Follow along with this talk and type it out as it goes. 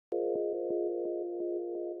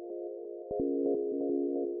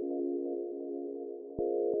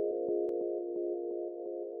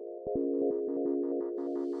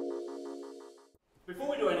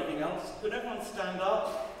can stand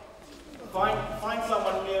up. Find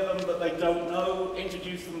someone near them that they don't know,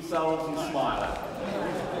 introduce themselves and smile at them.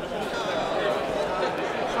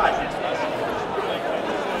 Right.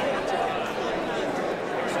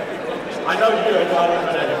 I know you do it well,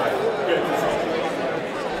 but anyway, good to see you.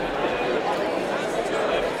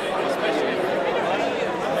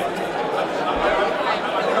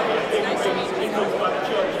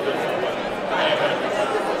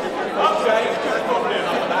 Okay, that's probably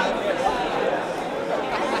enough of that.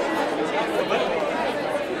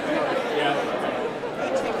 Yeah.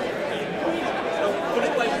 Put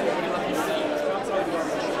it like you see.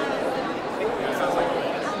 Yeah, sounds like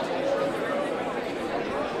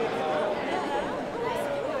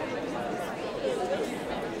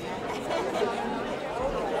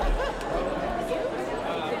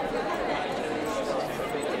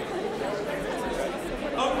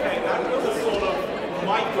okay, that was a sort of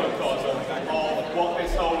microcosm of what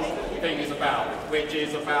this whole thing is about, which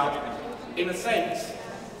is about, in a sense,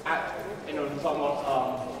 somewhat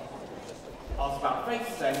asked about face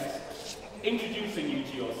sense, introducing you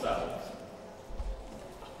to yourselves.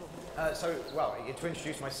 Well, to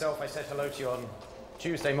introduce myself, I said hello to you on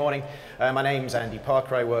Tuesday morning. My name's Andy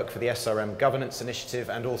Parker. I work for the SRM Governance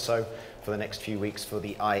Initiative and also for the next few weeks for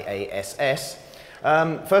the IASS.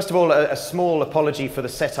 First of all, a small apology for the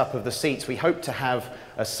setup of the seats. We hope to have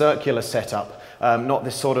a circular setup, not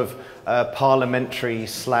this sort of parliamentary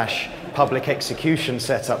 / public execution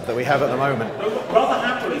setup that we have at the moment. Rather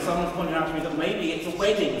happily, someone's pointed out to me that maybe it's a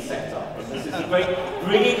wedding setup. This is a great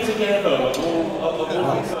bringing together of all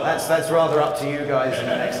that's rather up to you guys in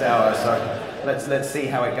the next hour. So let's see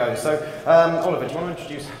how it goes. So, Oliver, do you want to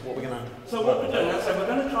introduce what we're going to? So what we're doing, we're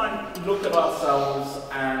going to try and look at ourselves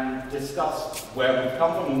and discuss where we've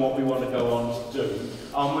come from and what we want to go on to do.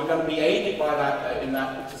 We're going to be aided by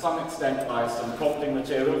that, to some extent, by some prompting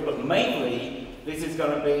material, but mainly this is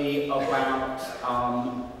going to be about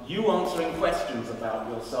you answering questions about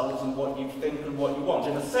yourselves and what you think and what you want.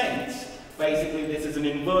 In a sense, basically, this is an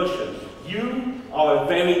inversion. You are a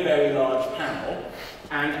very, very large panel,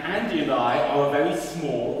 and Andy and I are a very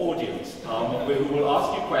small audience who will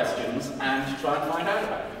ask you questions and try and find out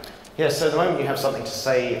about it. Yes, so the moment you have something to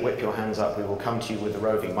say, whip your hands up, we will come to you with the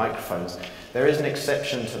roving microphones. There is an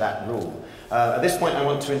exception to that rule. At this point, I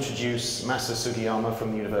want to introduce Masa Sugiyama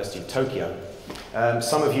from the University of Tokyo.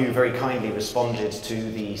 Some of you very kindly responded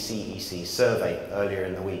to the CEC survey earlier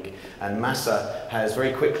in the week, and Masa has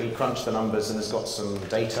very quickly crunched the numbers and has got some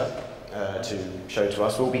data to show to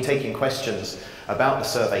us. We'll be taking questions about the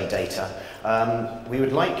survey data. We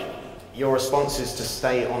would like your responses to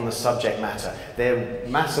stay on the subject matter.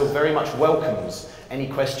 Masa very much welcomes any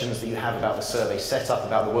questions that you have about the survey setup,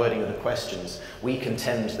 about the wording of the questions. We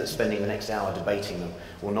contend that spending the next hour debating them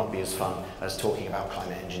will not be as fun as talking about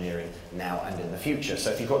climate engineering now and in the future.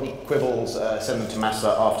 So if you've got any quibbles, send them to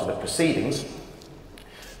Masa after the proceedings.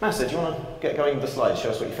 Masa, do you want to get going with the slides?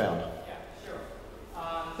 Show us what you found.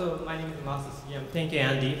 So my name is Masa Sugiyama. Thank you,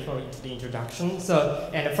 Andy, for the introduction.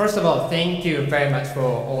 And first of all, thank you very much for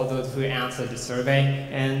all those who answered the survey,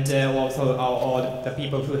 and also all the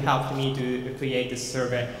people who helped me to create this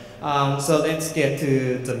survey. So let's get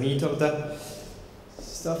to the meat of the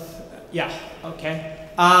stuff. Yeah, okay.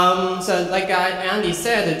 So like Andy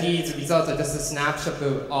said, these results are just a snapshot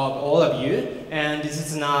of all of you, and this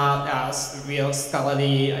is not a real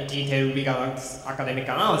scholarly, detailed, rigorous academic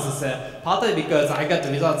analysis, partly because I got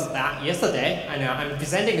the results yesterday, and I'm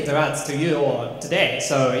presenting the results to you all today,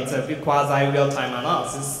 so it's a quasi-real-time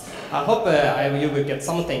analysis. I hope you will get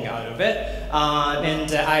something out of it,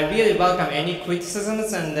 and I really welcome any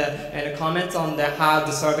criticisms and comments on how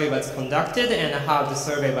the survey was conducted and how the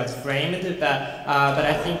survey was framed. But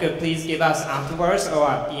I think please give us afterwards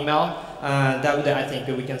or email. That would, I think,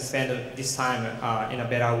 we can spend this time in a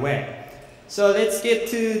better way. So let's get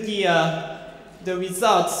to the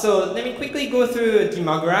results. So let me quickly go through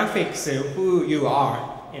demographics of who you are,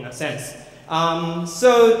 in a sense.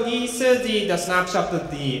 So these are the snapshot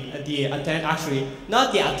of actually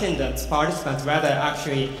not the attendants, participants, rather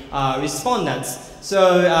actually respondents.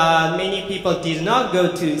 So many people did not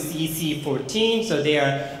go to CEC17, so they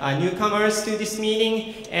are newcomers to this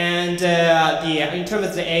meeting. And in terms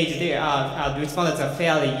of the age, the respondents are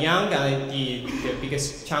fairly young. The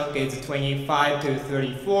biggest chunk is 25 to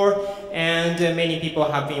 34, and many people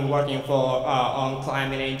have been working on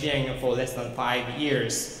climate engineering for less than 5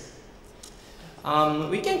 years.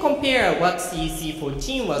 We can compare what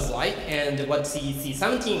CEC14 was like and what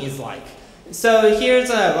CEC17 is like. So here's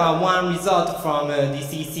one result from the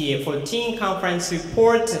CEC14 conference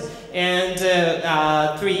report, And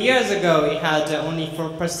 3 years ago, we had only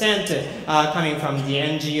 4% coming from the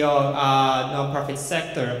NGO non-profit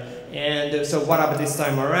sector. And so what about this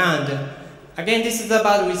time around? Again, this is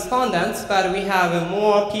about respondents, but we have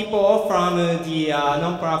more people from the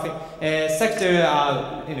non-profit sector,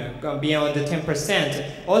 beyond the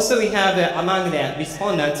 10%. Also, we have among the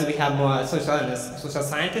respondents, we have more social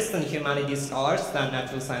scientists and humanities scholars than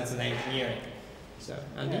natural science and engineering. So,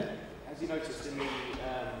 Andy? As you noticed in the, is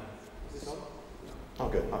this on? Oh,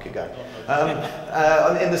 good. I'll keep going.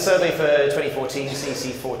 In the survey for 2014,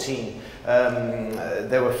 CEC17,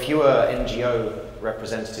 there were fewer NGO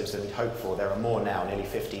representatives than we'd hoped for. There are more now, nearly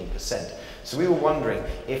 15%. So we were wondering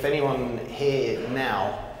if anyone here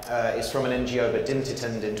now is from an NGO but didn't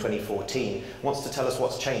attend in 2014, wants to tell us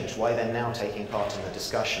what's changed, why they're now taking part in the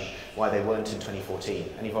discussion, why they weren't in 2014.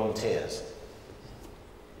 Any volunteers?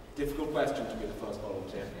 Difficult question to be the first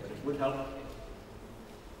volunteer, but it would help.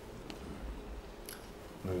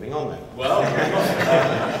 Moving on then. Well,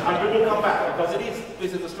 and we will come back because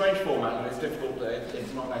this is a strange format and it's difficult.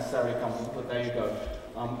 It's not necessarily comfortable, but there you go.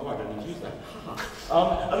 Oh, I don't need to use that.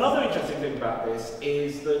 Another interesting thing about this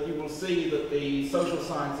is that you will see that the social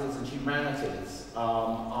sciences and humanities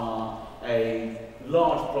are a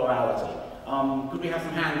large plurality. Could we have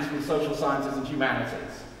some hands from social sciences and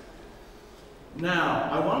humanities? Now,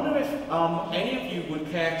 I wonder if any of you would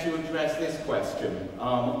care to address this question,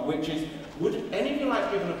 which is, would any of you like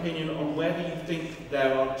to give an opinion on whether you think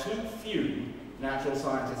there are too few natural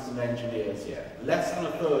scientists and engineers here? Less than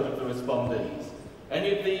a third of the respondees.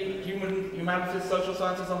 Any of the humanities, social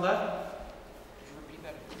sciences on that?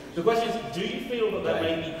 The question is, do you feel that there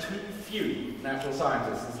may be too few natural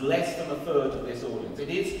scientists? It's less than a third of this audience. It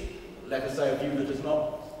is, let us say, a view that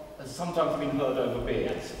has sometimes been heard over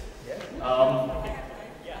beers.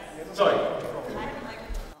 Sorry.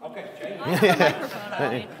 Okay,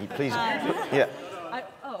 Jane. Please. Yeah.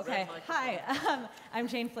 Okay. Hi, I'm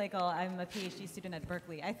Jane Flakel. I'm a PhD student at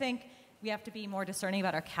Berkeley. I think we have to be more discerning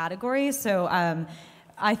about our categories. So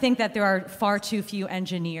I think that there are far too few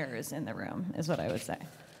engineers in the room, is what I would say.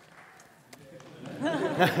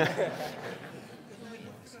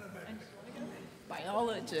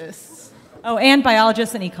 Biologists. Oh, and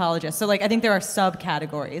biologists and ecologists. So, I think there are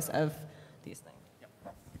subcategories of these things.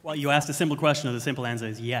 Well, you asked a simple question, and the simple answer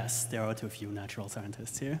is yes, there are too few natural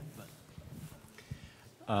scientists here.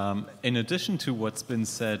 In addition to what's been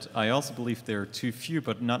said, I also believe there are too few,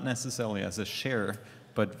 but not necessarily as a share,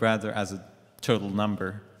 but rather as a total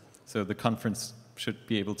number. So the conference should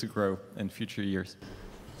be able to grow in future years.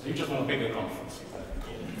 So you just want a bigger conference?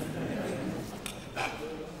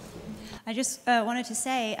 I just wanted to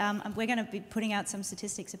say we're going to be putting out some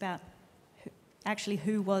statistics about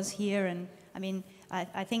who was here, and I mean,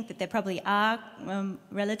 I think that there probably are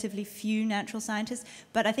relatively few natural scientists,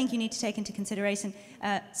 but I think you need to take into consideration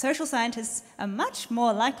social scientists are much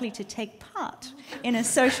more likely to take part in a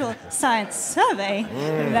social science survey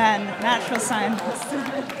than natural scientists.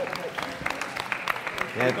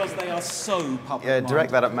 Yeah. Because they are so public. Yeah,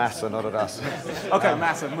 direct that at Massa, not at us. Okay,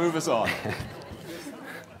 Massa, move us on.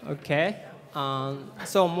 Okay,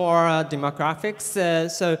 so more demographics.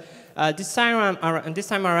 This time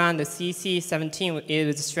around, the CEC17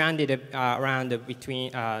 is stranded around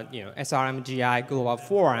between SRMGI Global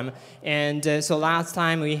Forum, and so last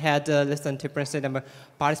time we had less than 2% of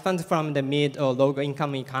participants from the mid or low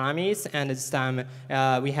income economies, and this time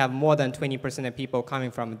we have more than 20% of people coming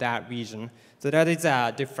from that region. So that is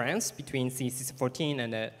a difference between CEC14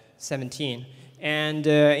 and 17. And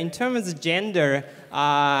in terms of gender,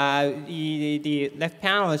 the left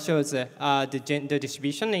panel shows the gender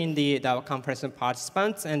distribution in the conference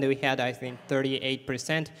participants, and we had, I think,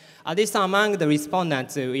 38%. At least among the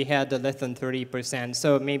respondents, we had less than 30%,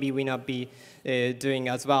 so maybe we not be doing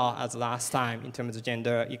as well as last time in terms of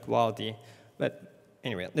gender equality. But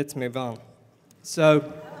anyway, let's move on. So,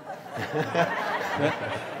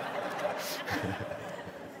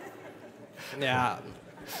 yeah.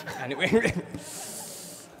 Anyway,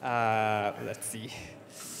 let's see.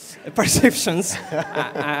 Perceptions.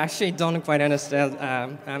 I actually don't quite understand.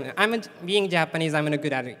 Being Japanese, I'm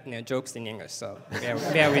good at jokes in English, so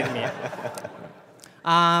bear with me.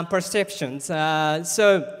 Perceptions.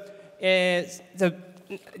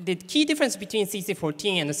 The key difference between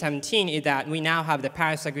CEC14 and 17 is that we now have the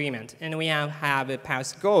Paris Agreement, and we now have the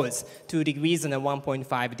Paris goals, 2 degrees and a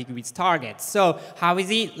 1.5 degrees target. So how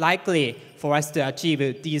is it likely for us to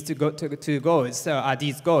achieve these two goals? So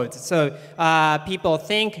people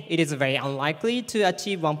think it is very unlikely to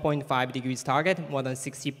achieve 1.5 degrees target, more than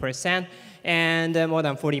 60%. And more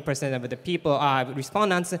than 40% of the people,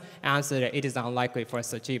 respondents, answered it is unlikely for us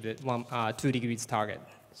to achieve the 2 degrees target.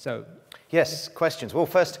 So. Yes, questions. Well,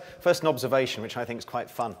 first an observation, which I think is quite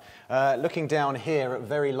fun. Looking down here at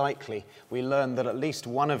very likely, we learned that at least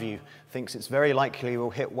one of you thinks it's very likely we'll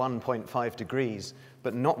hit 1.5 degrees,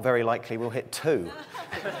 but not very likely we'll hit 2.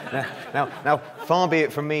 Now, far be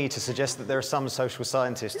it from me to suggest that there are some social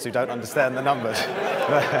scientists who don't understand the numbers.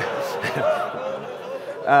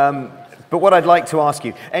 But what I'd like to ask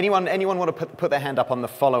you, anyone want to put their hand up on the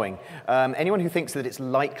following? Anyone who thinks that it's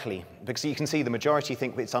likely, because you can see the majority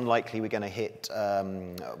think it's unlikely we're going to hit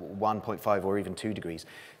 1.5 or even 2 degrees.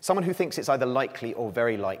 Someone who thinks it's either likely or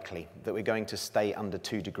very likely that we're going to stay under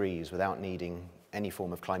 2 degrees without needing any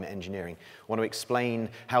form of climate engineering, want to explain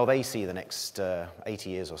how they see the next 80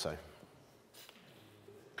 years or so?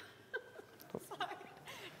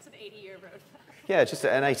 It's an 80-year roadmap. Yeah, just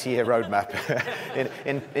an 80-year roadmap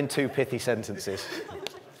in 2 pithy sentences.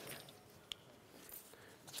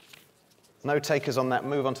 No takers on that.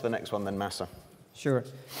 Move on to the next one then, Massa. Sure,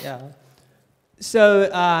 yeah. So,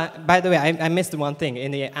 by the way, I missed one thing in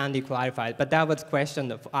the Andy clarified, but that was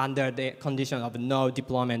questioned under the condition of no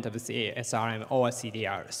deployment of SRM or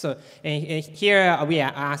CDR. So here I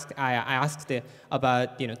asked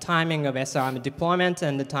about timing of SRM deployment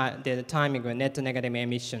and the timing of net negative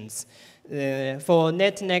emissions. For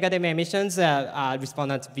net negative emissions,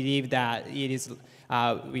 respondents believe that it is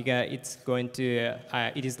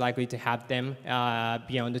it is likely to have them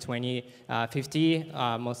beyond 2050.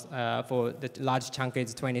 For the large chunk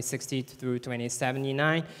is 2060 through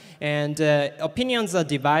 2079. And opinions are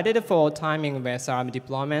divided for timing of SRM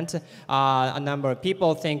deployment. A number of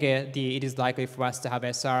people think it is likely for us to have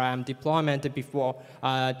SRM deployment before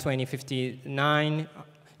 2059.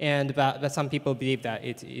 But some people believe that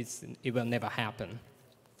it will never happen.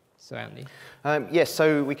 So, Andy. Yes,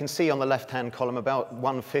 so we can see on the left-hand column about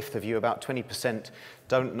 1/5 of you, about 20%,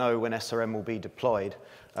 don't know when SRM will be deployed.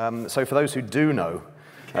 So for those who do know,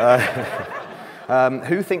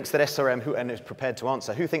 who thinks that SRM, and is prepared to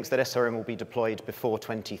answer, who thinks that SRM will be deployed before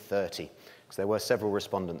 2030? Because there were several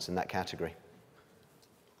respondents in that category.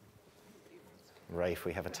 Rafe,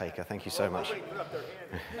 we have a taker. Thank you so much.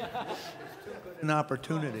 An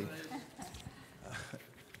opportunity.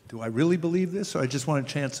 Do I really believe this, or I just want a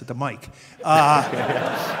chance at the mic?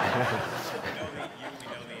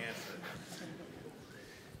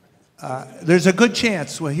 There's a good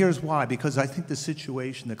chance. Well, here's why. Because I think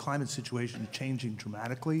the climate situation is changing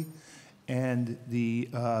dramatically, and the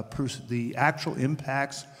actual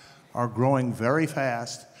impacts are growing very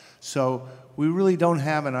fast. So we really don't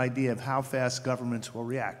have an idea of how fast governments will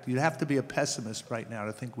react. You'd have to be a pessimist right now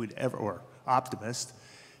to think we'd ever, or optimist,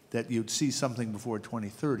 that you'd see something before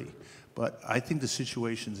 2030. But I think the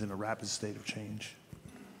situation's in a rapid state of change.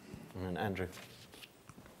 And Andrew.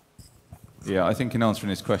 Yeah, I think in answering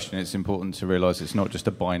this question, it's important to realise it's not just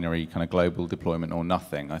a binary kind of global deployment or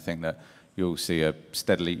nothing. I think that you'll see a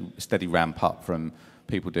steady ramp up from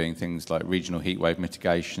people doing things like regional heatwave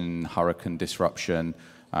mitigation, hurricane disruption,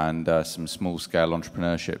 and some small-scale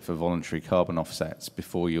entrepreneurship for voluntary carbon offsets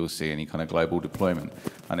before you'll see any kind of global deployment.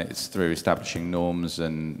 And it's through establishing norms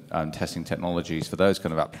and testing technologies for those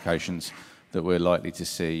kind of applications that we're likely to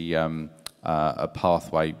see a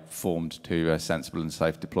pathway formed to a sensible and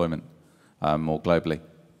safe deployment more globally.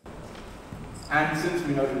 And since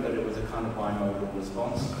we noted that it was a kind of bimodal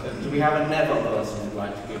response, do we have a never person who'd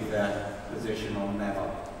like to give their position on never?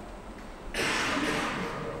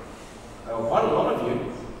 Quite a lot of you.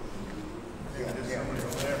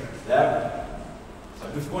 Yeah. So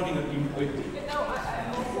who's pointing at you quickly? No,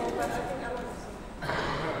 I'm also, but I think I was.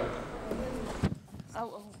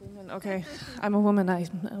 Oh, woman. Okay, I'm a woman.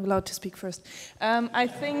 I'm allowed to speak first. I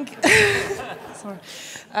think. Sorry.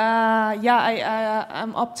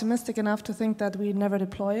 I'm optimistic enough to think that we never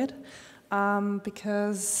deploy it,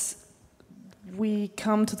 because we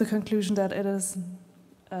come to the conclusion that it is.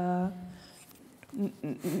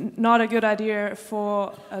 Not a good idea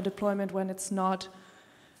for a deployment when it's not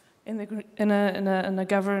in a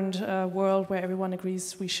governed world where everyone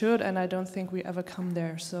agrees we should, and I don't think we ever come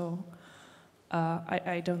there. So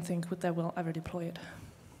I don't think that we'll ever deploy it.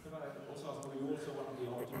 Could I also ask, were you also one of the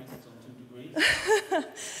optimists on 2 degrees?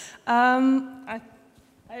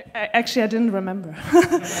 Actually, I didn't remember.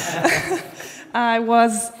 I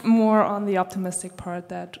was more on the optimistic part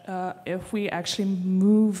that if we actually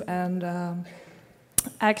move and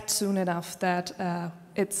act soon enough, that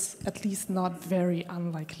it's at least not very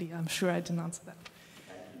unlikely. I'm sure I didn't answer that.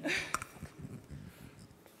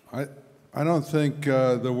 I don't think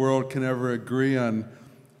the world can ever agree on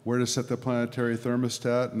where to set the planetary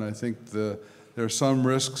thermostat, and I think there are some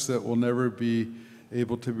risks that will never be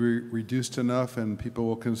able to be reduced enough, and people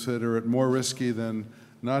will consider it more risky than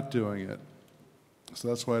not doing it. So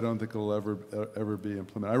that's why I don't think it'll ever be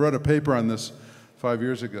implemented. I wrote a paper on this 5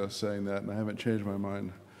 years ago saying that, and I haven't changed my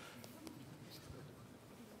mind.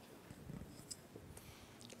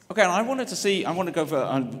 Okay, and I want to go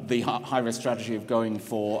for the high-risk strategy of going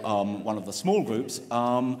for one of the small groups.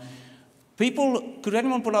 Could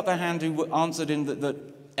anyone put up their hand who answered in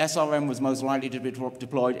that SRM was most likely to be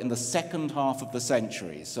deployed in the second half of the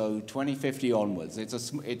century, so 2050 onwards?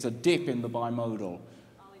 It's a dip in the bimodal.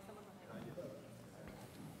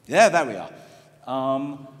 Yeah, there we are.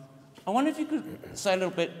 I wonder if you could say a little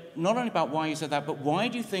bit, not only about why you said that, but why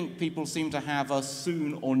do you think people seem to have a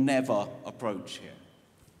soon or never approach here?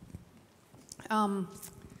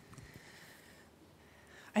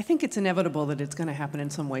 I think it's inevitable that it's going to happen in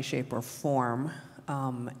some way, shape, or form.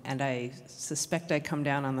 And I suspect I come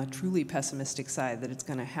down on the truly pessimistic side that it's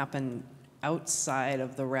going to happen outside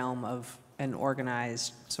of the realm of an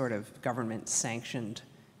organized, sort of government-sanctioned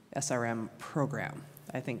SRM program.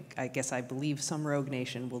 I guess I believe some rogue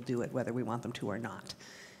nation will do it, whether we want them to or not.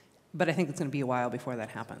 But I think it's going to be a while before that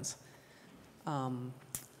happens. The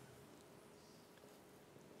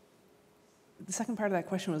second part of that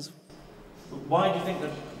question was, why do you think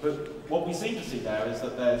that, but what we seem to see there is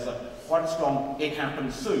that there's quite a strong it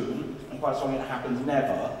happens soon, and quite a strong it happens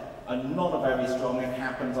never, and not a very strong it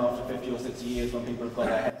happens after 50 or 60 years when people have got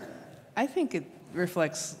their head. I think it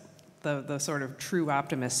reflects the sort of true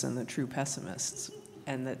optimists and the true pessimists,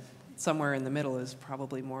 and that somewhere in the middle is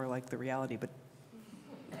probably more like the reality, but...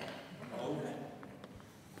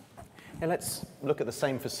 Yeah, let's look at the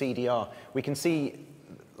same for CDR. We can see,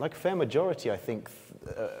 like a fair majority, I think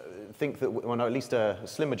that, well, no, at least a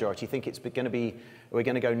slim majority, think it's going to be, we're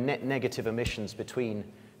going to go net negative emissions between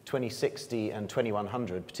 2060 and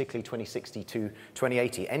 2100, particularly 2060 to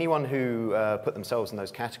 2080. Anyone who put themselves in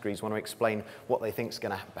those categories want to explain what they think is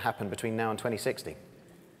going to happen between now and 2060?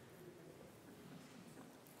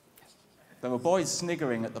 There were boys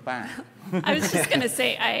sniggering at the back. I was just going to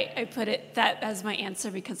say, I put that as my answer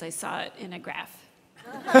because I saw it in a graph.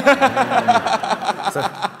 So,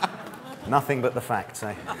 nothing but the facts,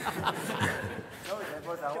 eh?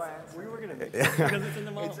 We were going to because it's in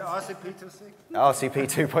the model. It's RCP 2.6.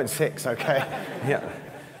 RCP 2.6, okay. Yeah,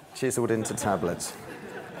 chiseled into tablets.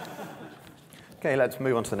 Okay, let's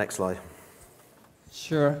move on to the next slide.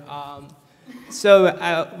 Sure.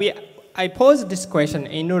 I posed this question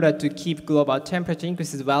in order to keep global temperature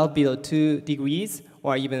increases well below 2 degrees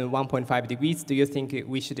or even 1.5 degrees. Do you think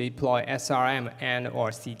we should deploy SRM and or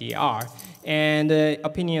CDR? And these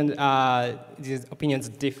opinions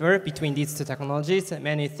differ between these two technologies.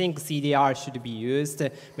 Many think CDR should be used.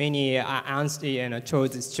 Many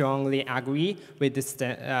chose strongly agree with this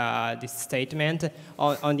statement.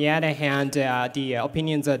 On the other hand, the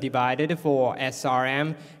opinions are divided for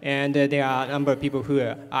SRM, and there are a number of people who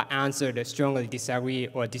answered strongly disagree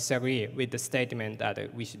with the statement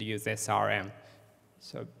that we should use SRM.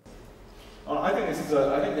 So. I think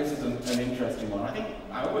this is an interesting one.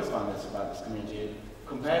 I always find this about this community,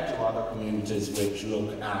 compared to other communities which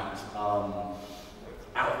look at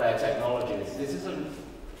out there technologies. This is a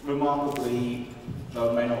remarkably, though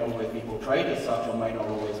it may not always be portrayed as such or may not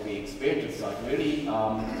always be experienced as such, really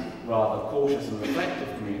rather cautious and reflective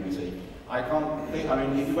community. I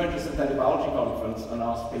mean, if you went to a synthetic biology conference and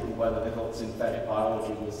asked people whether they thought synthetic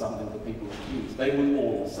biology was something that people would use, they would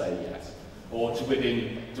all say yes, or to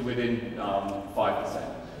within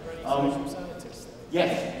 5%.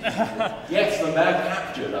 Yes, yes, and they're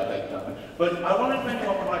captured, I think. But I wonder if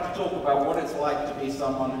anyone would like to talk about what it's like to be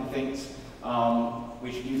someone who thinks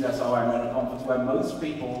we should use SRM in a conference where most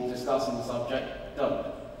people discussing the subject don't.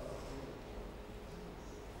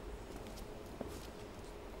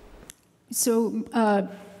 So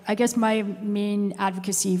I guess my main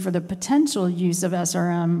advocacy for the potential use of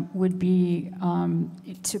SRM would be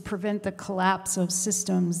to prevent the collapse of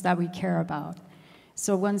systems that we care about.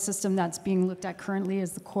 So one system that's being looked at currently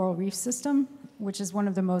is the coral reef system, which is one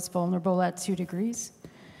of the most vulnerable at 2 degrees.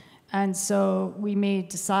 And so we may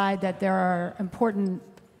decide that there are important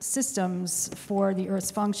systems for the Earth's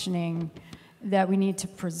functioning that we need to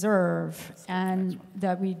preserve, and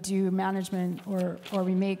that we do management or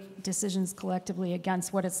we make decisions collectively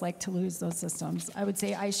against what it's like to lose those systems. I would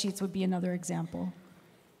say ice sheets would be another example.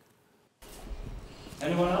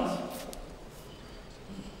 Anyone else?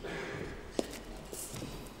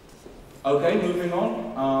 Okay, moving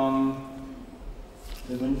on.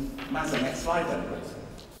 Masa, next slide then, please.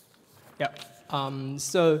 Yeah.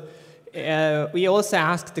 So We also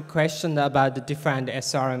asked the question about the different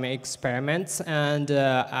SRM experiments and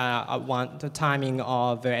the timing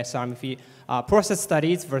of SRM process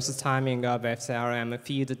studies versus timing of SRM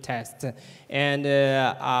field tests. And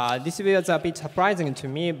this was a bit surprising to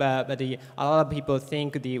me, but a lot of people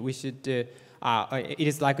think we should it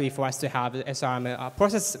is likely for us to have SRM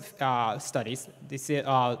process studies. This is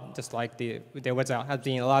just like there has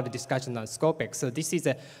been a lot of discussion on Scopex. So this is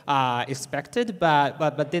expected,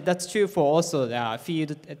 but that's true for also the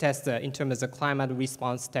field test in terms of climate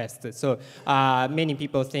response test. So many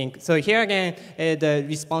people think, so here again, the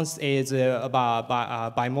response is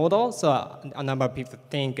bimodal. So a number of people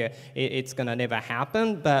think it's gonna never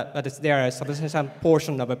happen, but there are a substantial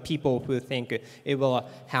portion of people who think it will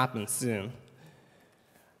happen soon.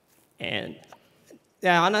 And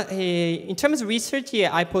in terms of research,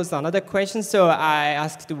 I posed another question. So I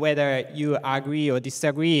asked whether you agree or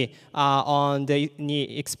disagree on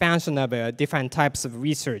the expansion of different types of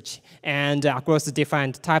research. And across the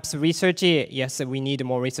different types of research, yes, we need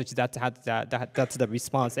more research. That's the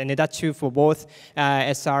response. And that's true for both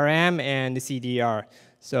SRM and CDR.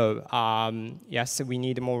 So yes, we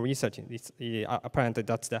need more research. Apparently,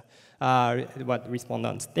 that's what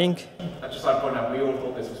respondents think. I'd just like to point out, we all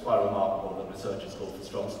thought this was quite remarkable that researchers called for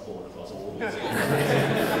strong support across all of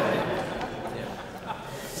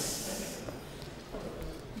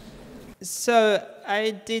So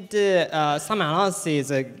I did some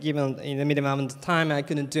analysis given in the minimum amount of time. I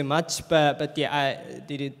couldn't do much, but yeah, I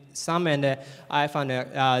did some, and I found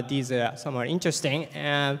these somewhat interesting.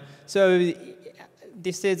 So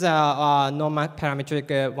this is a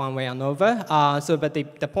non-parametric one-way ANOVA. So, but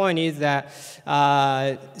the point is that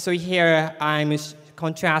so here I'm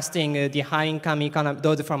contrasting the high-income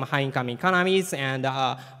those from high-income economies and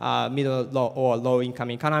middle or low-income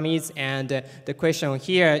economies. And the question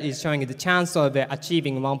here is showing the chance of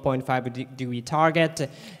achieving 1.5 degree target.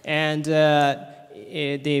 And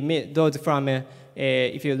those from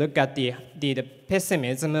if you look at the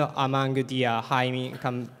pessimism among the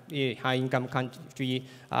high-income country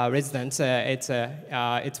residents,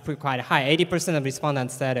 it's quite high. 80% of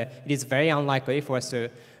respondents said it is very unlikely for us to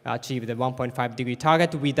achieve the 1.5 degree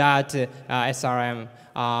target without SRM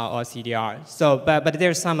or CDR. So, but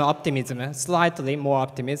there's some optimism, slightly more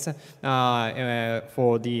optimism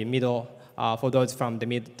for the middle, for those from the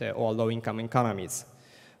mid or low-income economies.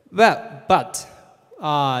 But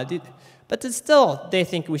still, they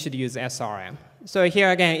think we should use SRM. So here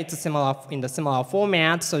again, it's in the similar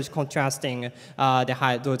format. So it's contrasting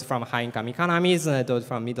those from high-income economies, those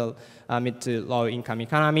from mid to low-income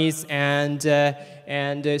economies, and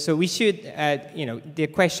so we should, the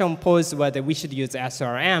question posed whether we should use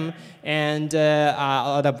SRM, and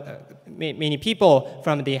many people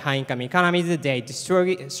from the high-income economies, they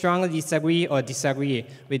strongly disagree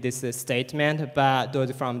with this statement, but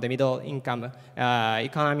those from the middle-income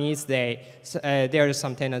economies, there is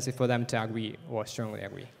some tendency for them to agree or strongly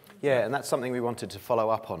agree. Yeah, and that's something we wanted to follow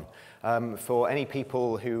up on. For any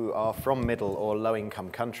people who are from middle or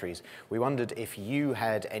low-income countries, we wondered if you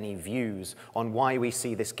had any views on why we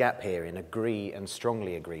see this gap here in agree and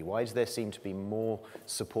strongly agree. Why does there seem to be more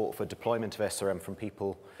support for deployment of SRM from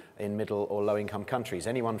people in middle or low-income countries?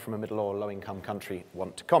 Anyone from a middle or low-income country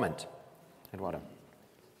want to comment? Eduardo.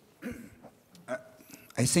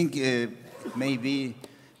 I think maybe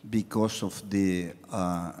because of the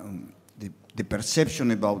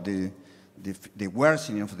perception about the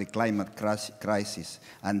worsening of the climate crisis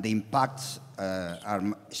and the impacts are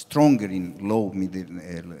stronger in low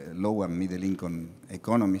and middle income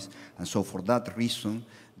economies, and so for that reason,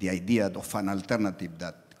 the idea of an alternative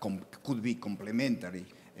that could be complementary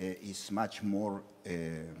is much more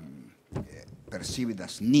perceived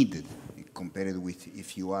as needed compared with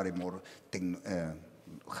if you are a more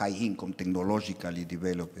high-income, technologically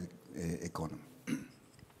developed economy.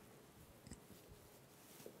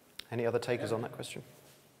 Any other takers on that question?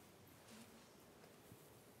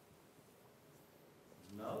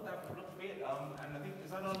 No, that would be it. And I think,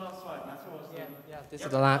 is that on our slide, Matt? Yeah, this is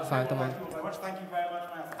the last slide. Thank you very much. Thank you very much,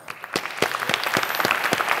 Matt.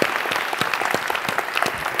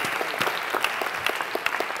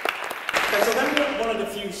 Okay, so then we wanted a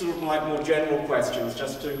few sort of like more general questions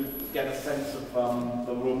just to get a sense of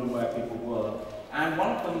the room and where people were. And one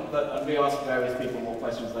of them that we asked various people what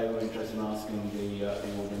questions they were interested in asking the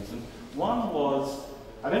audience. And one was,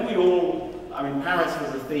 I think Paris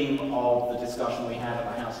was the theme of the discussion we had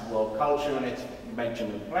at the House of World Culture, and it's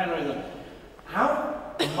mentioned in the plenary. That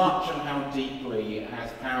how much and how deeply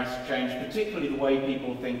has Paris changed, particularly the way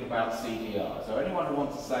people think about CDR? So anyone who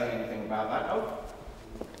wants to say anything about that? Oh,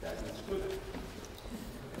 that's good.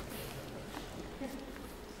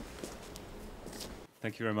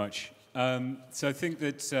 Thank you very much. So I think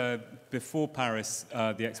that before Paris,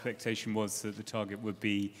 the expectation was that the target would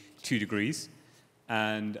be 2 degrees.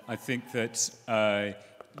 And I think that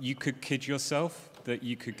you could kid yourself that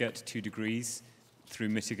you could get to 2 degrees through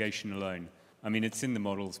mitigation alone. I mean, it's in the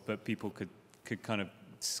models, but people could kind of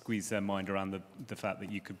squeeze their mind around the fact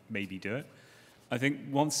that you could maybe do it. I think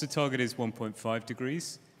once the target is 1.5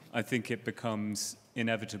 degrees, I think it becomes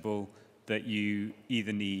inevitable that you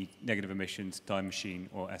either need negative emissions, time machine,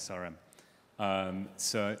 or SRM.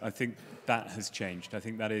 So I think that has changed. I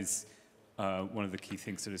think that is one of the key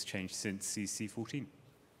things that has changed since CEC17.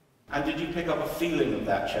 And did you pick up a feeling of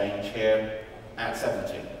that change here at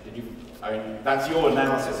 17? Did you, I mean, that's your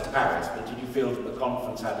analysis of Paris, but did you feel that the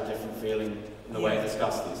conference had a different feeling in the way it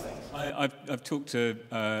discussed these things? I've talked to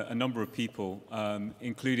a number of people,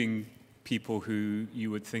 including people who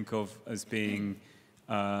you would think of as being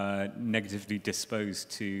negatively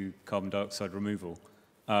disposed to carbon dioxide removal,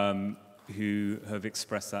 who have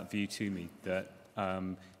expressed that view to me, that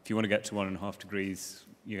if you want to get to 1.5 degrees,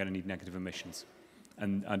 you're going to need negative emissions.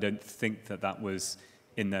 And I don't think that that was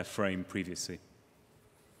in their frame previously.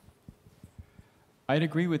 I'd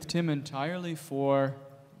agree with Tim entirely for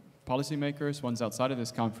policymakers, ones outside of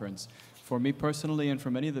this conference. For me personally, and for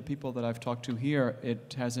many of the people that I've talked to here,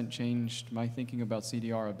 it hasn't changed my thinking about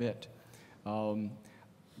CDR a bit.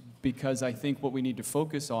 Because I think what we need to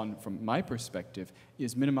focus on, from my perspective,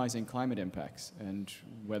 is minimizing climate impacts. And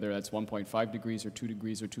whether that's 1.5 degrees or 2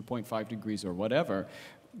 degrees or 2.5 degrees or whatever,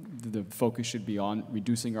 the focus should be on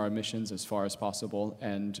reducing our emissions as far as possible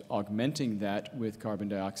and augmenting that with carbon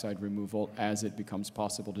dioxide removal as it becomes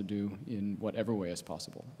possible to do in whatever way is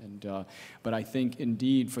possible. And, but I think,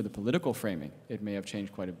 indeed, for the political framing, it may have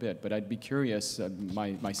changed quite a bit. But I'd be curious,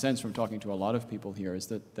 my sense from talking to a lot of people here is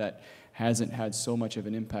that that hasn't had so much of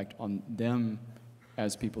an impact on them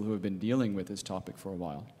as people who have been dealing with this topic for a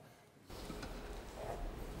while.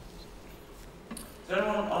 So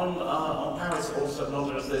on Paris also,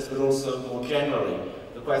 not just this, but also more generally,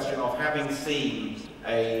 the question of having seen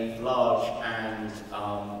a large and,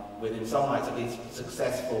 within some lights at least,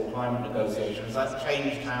 successful climate negotiation, has that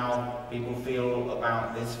changed how people feel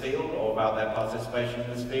about this field or about their participation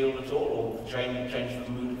in this field at all, or changed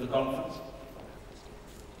the mood of the conference?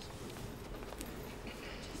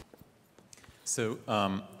 So,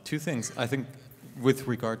 2 things. I think with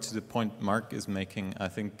regard to the point Mark is making, I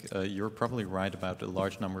think you're probably right about a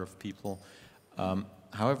large number of people.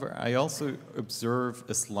 However, I also observe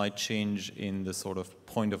a slight change in the sort of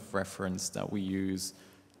point of reference that we use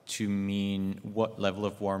to mean what level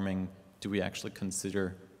of warming do we actually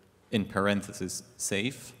consider, in parentheses,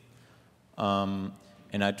 safe. And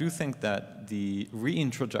I do think that the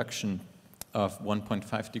reintroduction of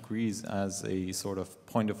 1.5 degrees as a sort of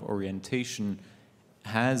point of orientation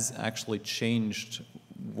has actually changed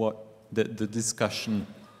what the discussion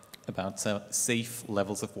about safe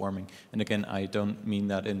levels of warming. And again, I don't mean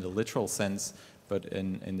that in the literal sense, but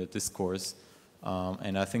in the discourse.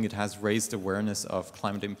 And I think it has raised awareness of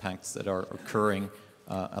climate impacts that are occurring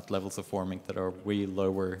at levels of warming that are way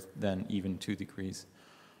lower than even 2 degrees.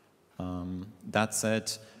 That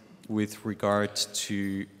said, with regard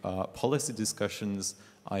to policy discussions,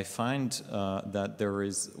 I find that there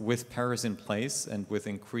is, with Paris in place and with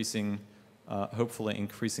increasing, hopefully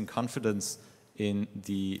increasing confidence in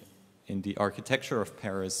the architecture of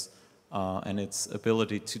Paris and its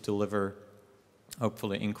ability to deliver,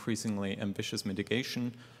 hopefully increasingly ambitious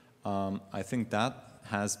mitigation, I think that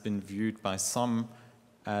has been viewed by some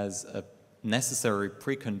as a necessary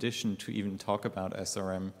precondition to even talk about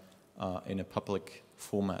SRM in a public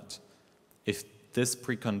format. If this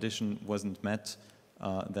precondition wasn't met,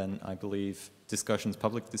 then I believe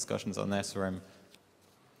public discussions on SRM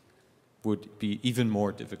would be even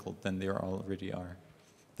more difficult than they already are.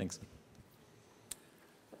 Thanks.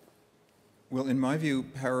 Well, in my view,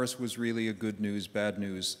 Paris was really a good news, bad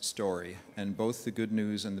news story. And both the good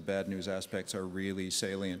news and the bad news aspects are really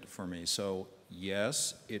salient for me. So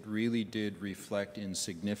yes, it really did reflect in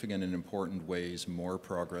significant and important ways more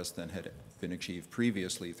progress than had been achieved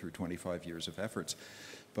previously through 25 years of efforts.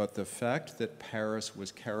 But the fact that Paris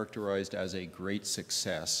was characterized as a great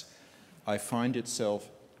success, I find itself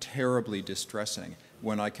terribly distressing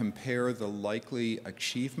when I compare the likely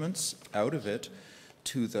achievements out of it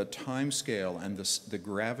to the time scale and the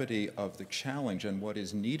gravity of the challenge and what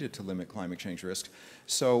is needed to limit climate change risk.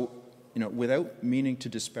 So, without meaning to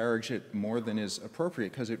disparage it more than is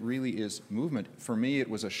appropriate, because it really is movement, for me it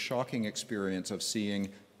was a shocking experience of seeing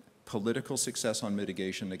political success on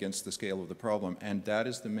mitigation against the scale of the problem, and that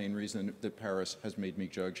is the main reason that Paris has made me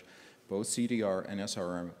judge both CDR and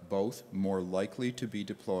SRM both more likely to be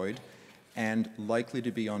deployed and likely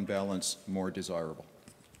to be on balance more desirable.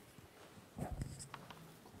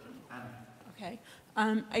 Okay.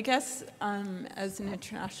 I guess as an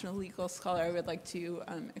international legal scholar, I would like to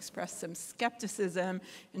express some skepticism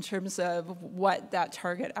in terms of what that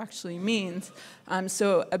target actually means.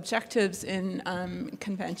 So objectives in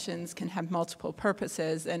conventions can have multiple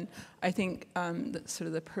purposes, and I think sort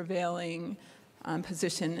of the prevailing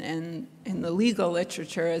position in the legal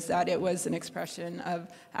literature is that it was an expression of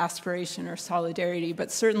aspiration or solidarity, but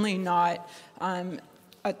certainly not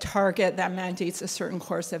a target that mandates a certain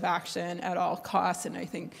course of action at all costs. And I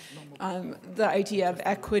think the idea of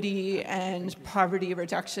equity and poverty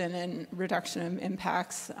reduction and reduction of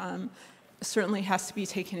impacts certainly has to be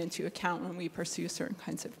taken into account when we pursue certain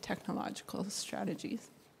kinds of technological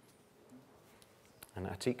strategies. And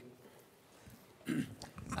Atik?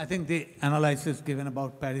 I think the analysis given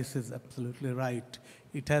about Paris is absolutely right.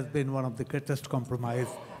 It has been one of the greatest compromise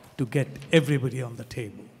to get everybody on the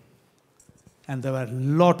table. And there were a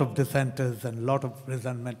lot of dissenters and a lot of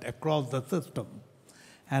resentment across the system.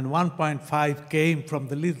 And 1.5 came from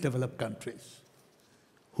the least developed countries,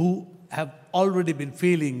 who have already been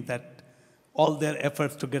feeling that all their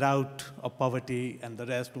efforts to get out of poverty and the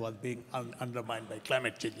rest was being undermined by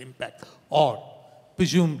climate change impacts, or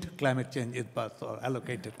presumed climate change impacts, or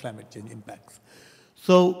allocated climate change impacts.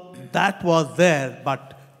 So that was there,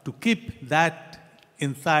 but to keep that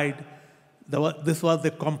inside, this was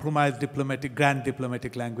the compromise diplomatic, grand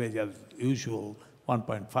diplomatic language as usual,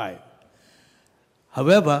 1.5.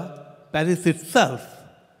 However, Paris itself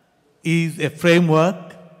is a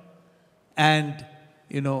framework, and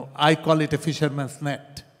I call it a fisherman's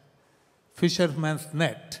net. Fisherman's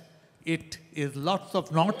net. It is lots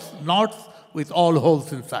of knots with all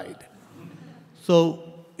holes inside.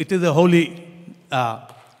 So it is a holy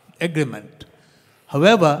agreement.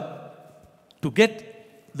 However, to get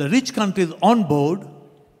the rich countries on board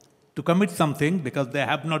to commit something because they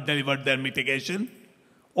have not delivered their mitigation,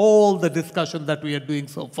 all the discussion that we are doing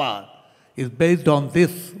so far is based on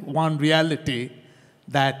this one reality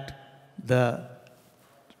that the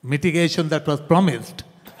mitigation that was promised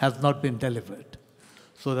has not been delivered.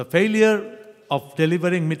 So the failure of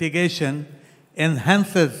delivering mitigation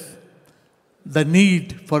enhances the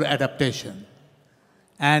need for adaptation.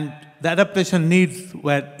 And the adaptation needs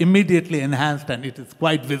were immediately enhanced, and it is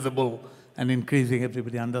quite visible and increasing.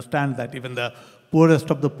 Everybody understands that. Even the poorest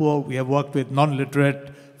of the poor, we have worked with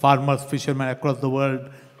non-literate farmers, fishermen across the world,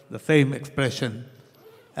 the same expression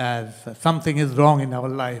as something is wrong in our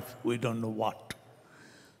life, we don't know what.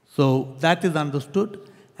 So that is understood,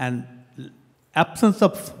 and absence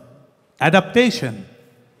of adaptation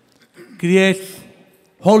creates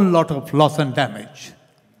a whole lot of loss and damage.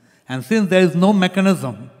 And since there is no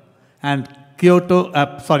mechanism, and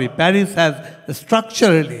Paris has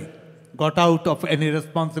structurally got out of any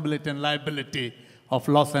responsibility and liability of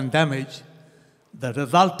loss and damage, the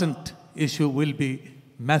resultant issue will be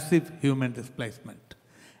massive human displacement.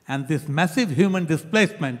 And this massive human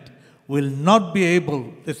displacement will not be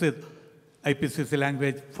able, this is IPCC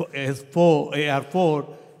language,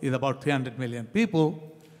 AR4 is about 300 million people.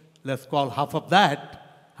 Let's call half of that,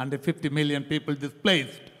 150 million people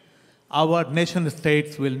displaced. Our nation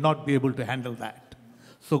states will not be able to handle that.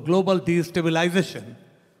 So global destabilization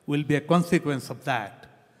will be a consequence of that.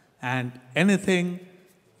 And anything,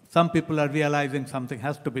 some people are realizing something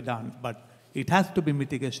has to be done, but it has to be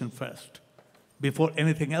mitigation first before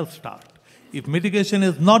anything else starts. If mitigation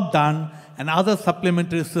is not done and other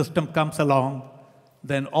supplementary system comes along,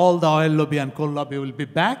 then all the oil lobby and coal lobby will be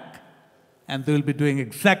back, and they will be doing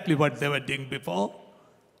exactly what they were doing before,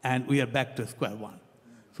 and we are back to square one.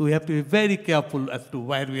 So we have to be very careful as to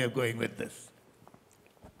where we are going with this.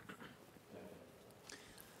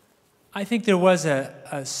 I think there was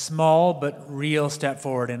a small but real step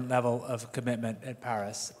forward in level of commitment at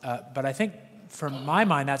Paris. But I think, from my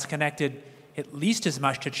mind, that's connected at least as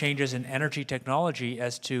much to changes in energy technology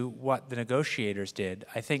as to what the negotiators did.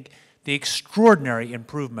 I think the extraordinary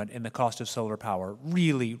improvement in the cost of solar power,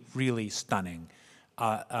 really, really stunning.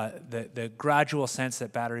 The gradual sense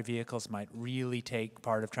that battery vehicles might really take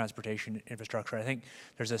part of transportation infrastructure. I think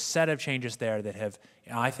there's a set of changes there that have,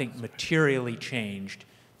 I think, materially changed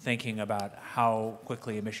thinking about how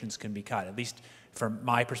quickly emissions can be cut. At least from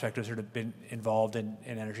my perspective, sort of been involved in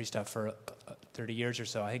energy stuff for 30 years or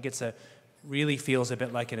so. I think it's really feels a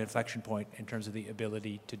bit like an inflection point in terms of the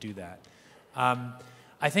ability to do that.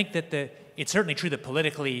 I think that it's certainly true that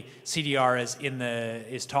politically CDR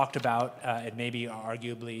is talked about, and maybe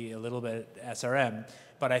arguably a little bit SRM,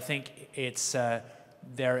 but I think it's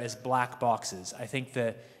there as black boxes. I think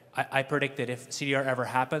I predict that if CDR ever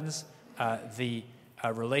happens, the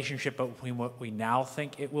relationship between what we now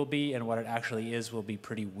think it will be and what it actually is will be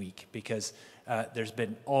pretty weak, because there's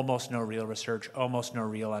been almost no real research, almost no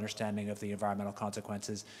real understanding of the environmental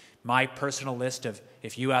consequences. My personal list of,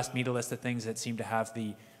 if you asked me to list the things that seem to have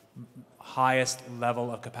the highest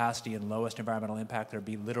level of capacity and lowest environmental impact, there'd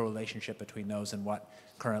be little relationship between those and what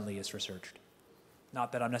currently is researched.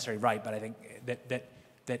 Not that I'm necessarily right, but I think that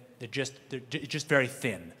they're just very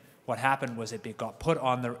thin. What happened was it got put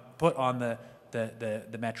on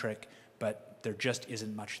the metric, but there just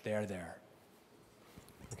isn't much there.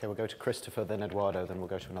 Okay, we'll go to Christopher, then Eduardo, then we'll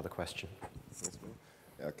go to another question.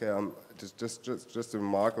 Okay, just a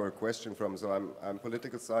remark or a question from, so I'm a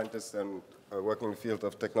political scientist and working in the field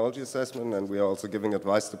of technology assessment, and we are also giving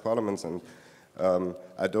advice to parliaments, and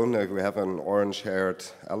I don't know if we have an orange-haired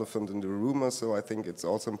elephant in the room or so. I think it's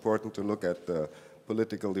also important to look at the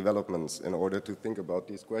political developments in order to think about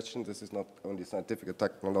these questions. This is not only scientific or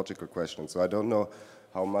technological questions, so I don't know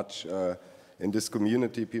how much in this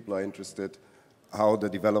community people are interested how the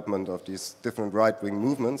development of these different right-wing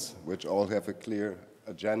movements, which all have a clear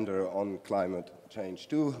agenda on climate change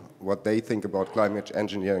too, what they think about climate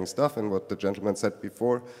engineering stuff, and what the gentleman said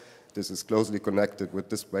before, this is closely connected with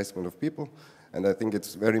displacement of people. And I think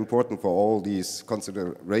it's very important for all these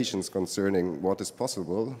considerations concerning what is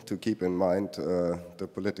possible to keep in mind the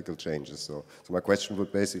political changes. So my question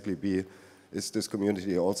would basically be, is this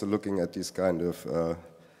community also looking at these kind of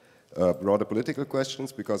broader political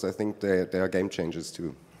questions? Because I think they are game changers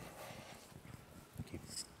too.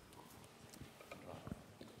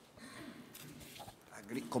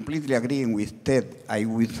 Completely agreeing with Ted. I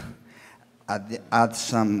would add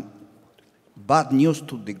some bad news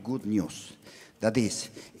to the good news. That is,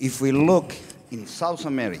 if we look in South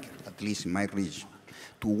America, at least in my region,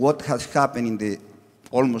 to what has happened in the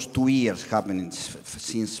almost 2 years happening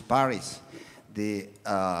since Paris, the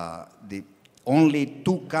only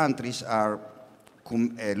 2 countries are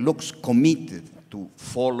looks committed to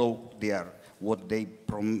follow what they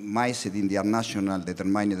promised in their national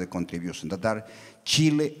determined contribution, that are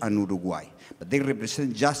Chile and Uruguay. But they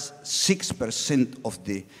represent just 6% of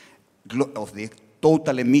the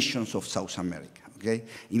total emissions of South America. Okay?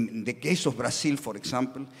 In the case of Brazil, for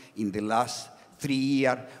example, in the last 3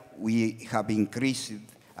 years, we have increased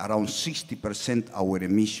around 60% our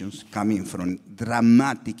emissions coming from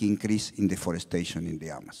dramatic increase in deforestation in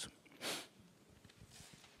the Amazon.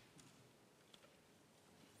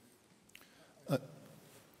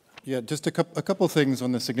 Yeah, just a couple of things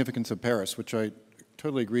on the significance of Paris, which I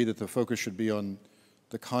totally agree that the focus should be on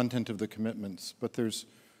the content of the commitments. But there's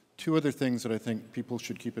 2 other things that I think people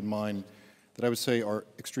should keep in mind that I would say are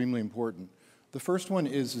extremely important. The first one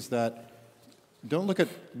is that don't look at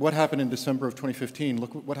what happened in December of 2015.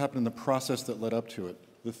 Look at what happened in the process that led up to it,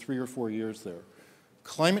 the 3 or 4 years there.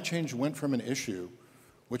 Climate change went from an issue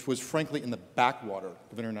which was frankly in the backwater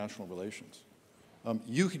of international relations.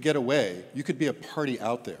 You could get away, you could be a party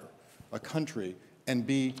out there, a country, and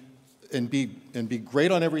be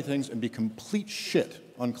great on everything and be complete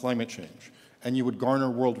shit on climate change, and you would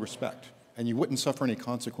garner world respect, and you wouldn't suffer any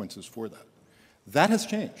consequences for that. That has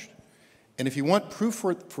changed. And if you want proof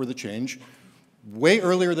for the change, way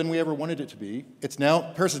earlier than we ever wanted it to be,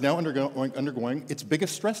 Paris is now undergoing its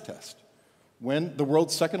biggest stress test, when the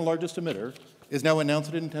world's 2nd largest emitter is now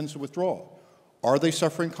announced it intends to withdraw. Are they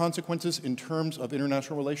suffering consequences in terms of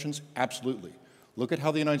international relations? Absolutely. Look at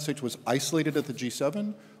how the United States was isolated at the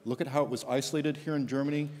G7. Look at how it was isolated here in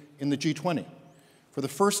Germany in the G20. For the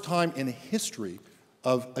first time in the history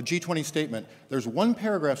of a G20 statement, there's 1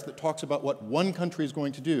 paragraph that talks about what one country is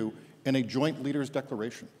going to do in a joint leaders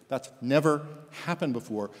declaration. That's never happened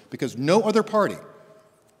before, because no other party,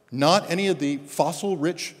 not any of the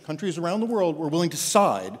fossil-rich countries around the world, were willing to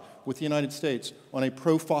side with the United States on a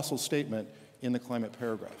pro-fossil statement in the climate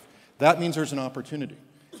paragraph. That means there's an opportunity,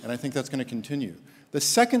 and I think that's going to continue. The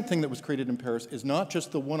second thing that was created in Paris is not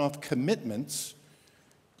just the one-off commitments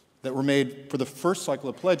that were made for the first cycle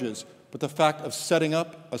of pledges, but the fact of setting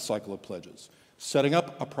up a cycle of pledges, setting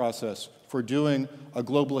up a process for doing a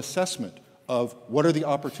global assessment of what are the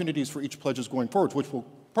opportunities for each pledges going forward, which will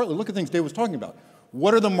partly look at things Dave was talking about.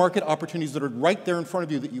 What are the market opportunities that are right there in front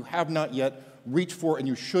of you that you have not yet reached for, and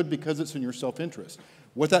you should because it's in your self-interest?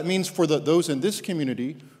 What that means for those in this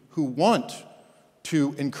community who want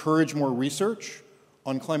to encourage more research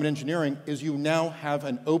on climate engineering is you now have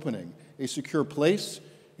an opening, a secure place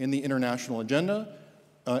in the international agenda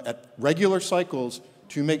at regular cycles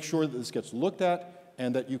to make sure that this gets looked at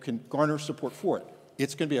and that you can garner support for it.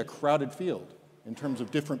 It's going to be a crowded field in terms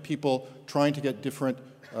of different people trying to get different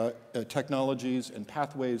technologies and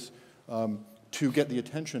pathways to get the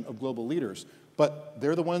attention of global leaders. But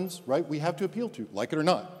they're the ones, right, we have to appeal to, like it or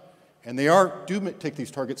not. And they do take these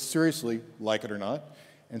targets seriously, like it or not.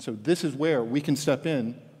 And so this is where we can step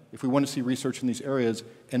in if we want to see research in these areas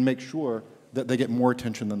and make sure that they get more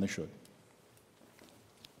attention than they should.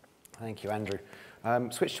 Thank you, Andrew.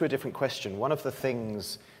 Switch to a different question. One of the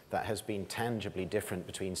things that has been tangibly different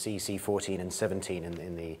between CEC14 and 17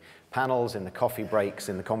 in the panels, in the coffee breaks,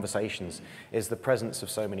 in the conversations, is the presence of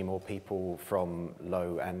so many more people from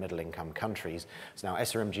low and middle income countries. So now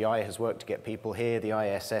SRMGI has worked to get people here, the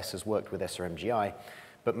IASS has worked with SRMGI,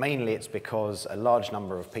 but mainly it's because a large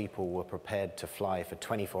number of people were prepared to fly for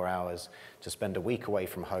 24 hours to spend a week away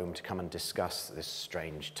from home to come and discuss this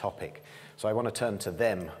strange topic. So I want to turn to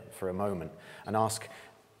them for a moment and ask,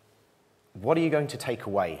 what are you going to take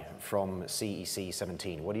away from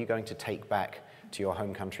CEC17? What are you going to take back to your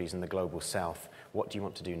home countries in the global south? What do you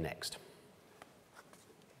want to do next?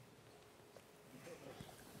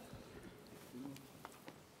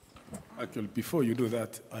 Actually, before you do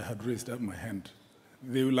that, I had raised up my hand.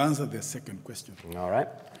 They will answer the second question. All right.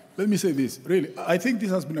 Let me say this. Really, I think this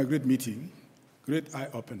has been a great meeting, great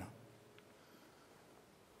eye-opener.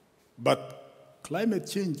 But climate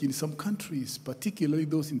change in some countries, particularly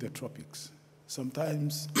those in the tropics,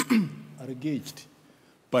 sometimes are engaged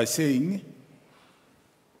by saying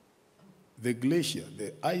the glacier,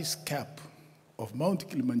 the ice cap of Mount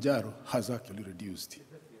Kilimanjaro has actually reduced.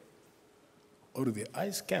 Or the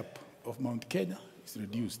ice cap of Mount Kenya is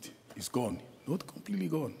reduced, is gone, not completely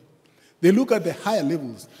gone. They look at the higher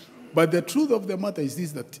levels, but the truth of the matter is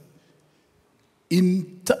this, that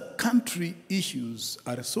in-country issues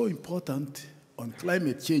are so important on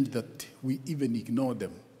climate change that we even ignore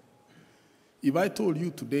them. If I told you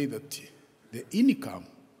today that the income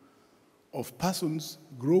of persons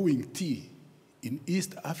growing tea in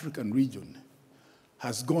East African region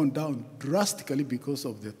has gone down drastically because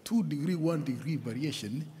of the 2 degree, 1 degree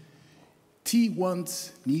variation, tea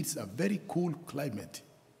needs a very cool climate.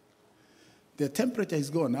 The temperature has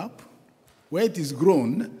gone up. Where it is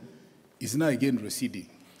grown is now again receding.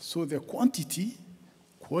 So the quantity,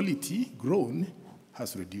 quality grown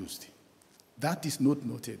has reduced. That is not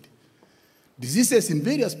noted. Diseases in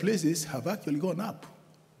various places have actually gone up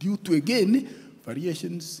due to, again,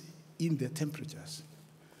 variations in the temperatures.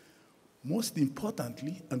 Most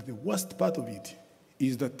importantly, and the worst part of it,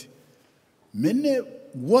 is that many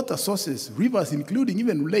water sources, rivers, including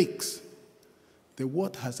even lakes, the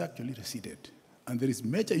water has actually receded. And there is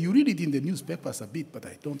major, you read it in the newspapers a bit, but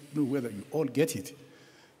I don't know whether you all get it,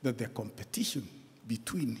 that the competition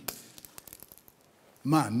between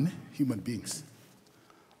man, human beings,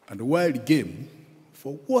 and wild game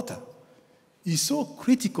for water is so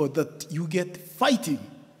critical that you get fighting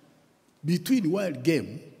between wild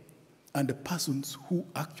game and the persons who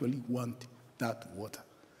actually want that water.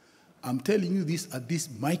 I'm telling you this at this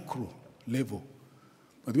micro level.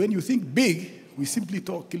 But when you think big, we simply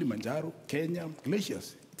talk Kilimanjaro, Kenya,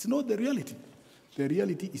 glaciers. It's not the reality. The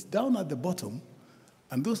reality is down at the bottom,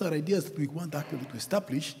 and those are ideas that we want actually to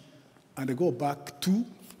establish, and they go back to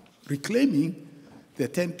reclaiming the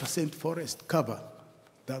 10% forest cover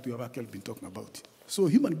that we have actually been talking about. So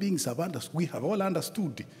human beings have understood, we have all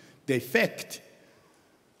understood the effect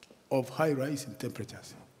of high rise in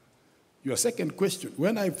temperatures. Your second question,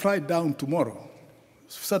 when I fly down tomorrow,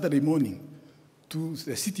 Saturday morning, to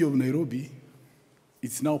the city of Nairobi,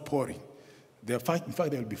 it's now pouring. In fact,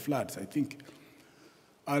 there will be floods, I think.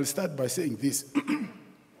 I'll start by saying this.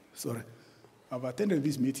 Sorry. I've attended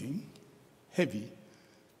this meeting, heavy.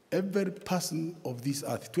 Every person of this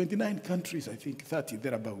earth, 29 countries, I think, 30,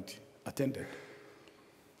 thereabout, attended.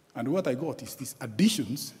 And what I got is these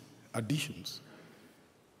additions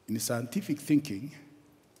in scientific thinking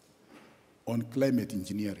on climate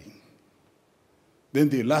engineering. Then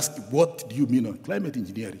they'll ask, what do you mean on climate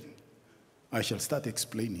engineering? I shall start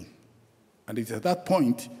explaining. And it's at that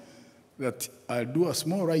point that I'll do a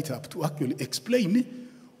small write-up to actually explain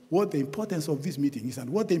what the importance of this meeting is and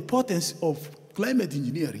what the importance of climate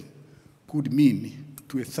engineering could mean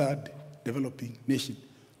to a third developing nation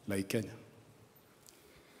like Kenya.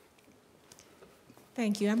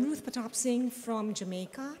 Thank you. I'm Ruth Pratap Singh from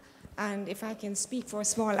Jamaica. And if I can speak for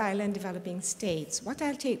small island developing states, what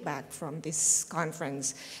I'll take back from this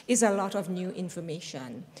conference is a lot of new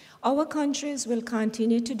information. Our countries will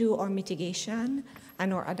continue to do our mitigation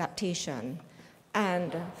and our adaptation.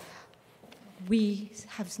 And we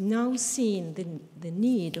have now seen the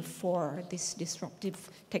need for these disruptive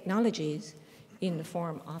technologies in the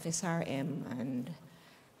form of SRM and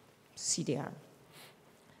CDR.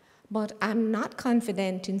 But I'm not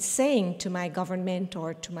confident in saying to my government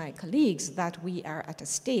or to my colleagues that we are at a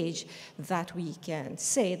stage that we can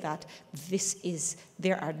say that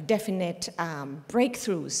there are definite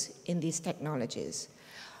breakthroughs in these technologies.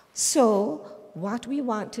 So what we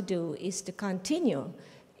want to do is to continue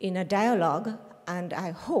in a dialogue, and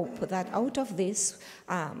I hope that out of this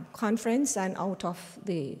conference and out of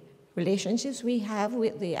the relationships we have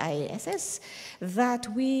with the IASS, that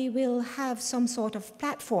we will have some sort of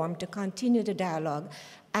platform to continue the dialogue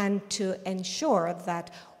and to ensure that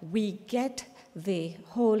we get the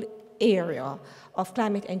whole area of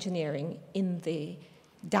climate engineering in the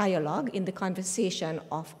dialogue, in the conversation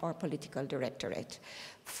of our political directorate.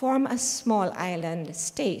 From a small island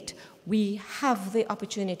state, we have the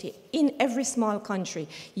opportunity. In every small country,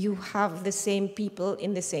 you have the same people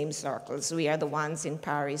in the same circles. We are the ones in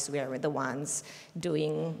Paris, we are the ones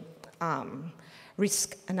doing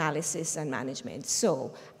risk analysis and management.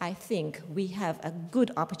 So I think we have a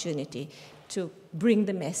good opportunity to bring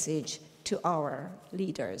the message to our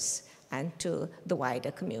leaders and to the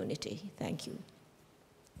wider community. Thank you.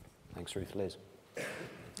 Thanks, Ruth. Liz.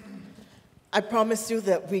 I promise you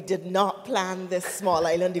that we did not plan this small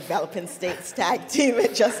island developing states tag team.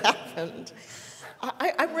 It just happened.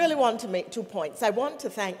 I really want to make 2 points. I want to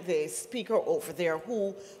thank the speaker over there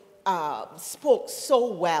who spoke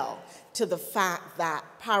so well to the fact that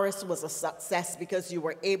Paris was a success because you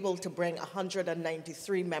were able to bring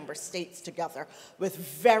 193 member states together with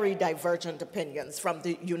very divergent opinions, from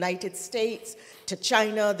the United States to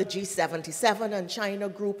China, the G77 and China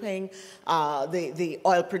grouping, the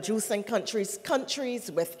oil-producing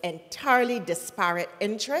countries with entirely disparate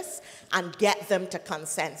interests, and get them to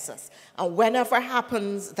consensus. And whenever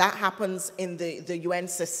that happens in the UN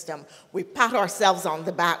system, we pat ourselves on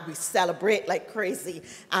the back, we celebrate like crazy,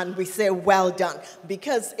 and we say, well done.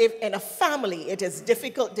 Because if in a family, it is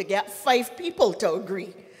difficult to get 5 people to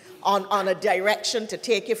agree on a direction to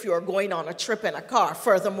take if you're going on a trip in a car.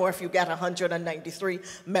 Furthermore, if you get 193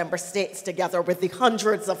 member states together with the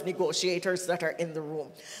hundreds of negotiators that are in the room.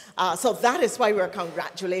 So that is why we're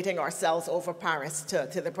congratulating ourselves over Paris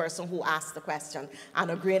to the person who asked the question, and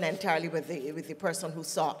agreeing entirely with the person who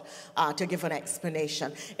sought to give an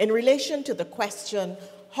explanation. In relation to the question,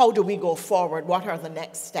 how do we go forward? What are the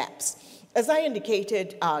next steps? As I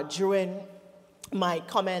indicated during my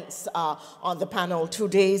comments on the panel 2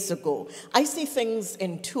 days ago, I see things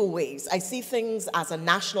in 2 ways. I see things as a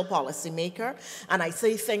national policymaker, and I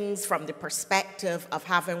see things from the perspective of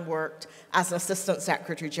having worked as an Assistant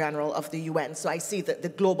Secretary General of the UN. So I see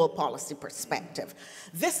the global policy perspective.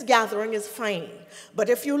 This gathering is fine, but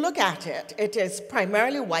if you look at it, it is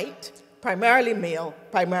primarily white, primarily male,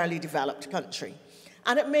 primarily developed country.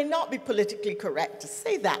 And it may not be politically correct to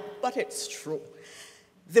say that, but it's true.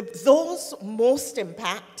 Those most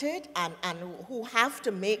impacted and who have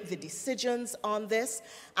to make the decisions on this,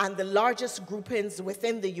 and the largest groupings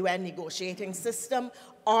within the UN negotiating system,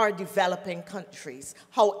 are developing countries,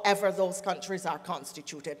 however those countries are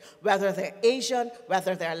constituted, whether they're Asian,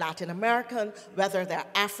 whether they're Latin American, whether they're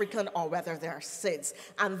African, or whether they're SIDS.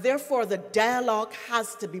 And therefore, the dialogue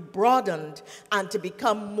has to be broadened and to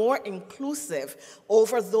become more inclusive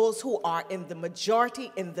over those who are in the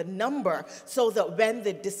majority in the number, so that when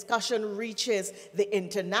the discussion reaches the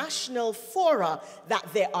international fora, that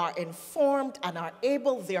they are informed and are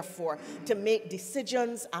able, therefore, to make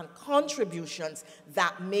decisions and contributions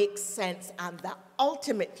that make sense and that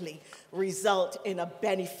ultimately result in a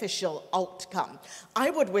beneficial outcome. I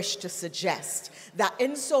would wish to suggest that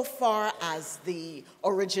insofar as the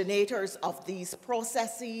originators of these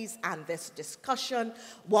processes and this discussion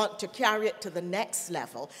want to carry it to the next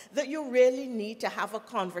level, that you really need to have a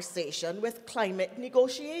conversation with climate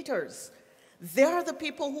negotiators. They're the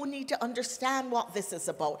people who need to understand what this is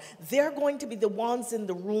about. They're going to be the ones in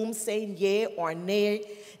the room saying yay or nay,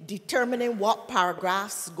 determining what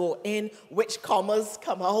paragraphs go in, which commas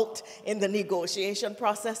come out in the negotiation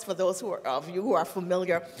process, for those of you who are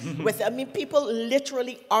familiar with it. I mean, people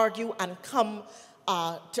literally argue and come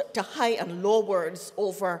to high and low words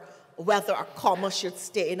over whether a comma should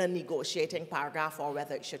stay in a negotiating paragraph or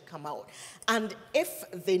whether it should come out. And if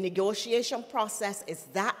the negotiation process is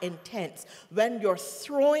that intense, when you're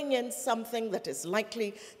throwing in something that is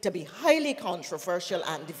likely to be highly controversial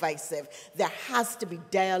and divisive, there has to be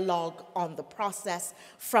dialogue on the process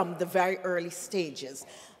from the very early stages.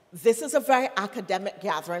 This is a very academic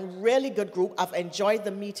gathering, really good group. I've enjoyed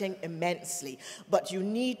the meeting immensely. But you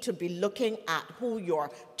need to be looking at who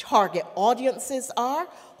your target audiences are,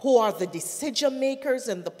 who are the decision makers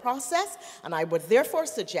in the process, and I would therefore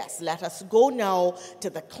suggest let us go now to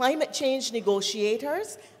the climate change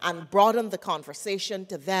negotiators and broaden the conversation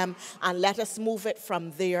to them, and let us move it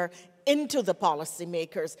from there into the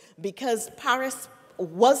policymakers, because Paris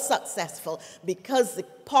was successful because the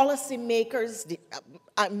policymakers,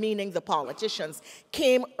 meaning the politicians,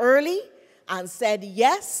 came early and said,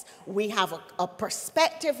 yes, we have a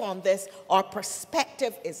perspective on this. Our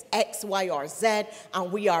perspective is X, Y, or Z,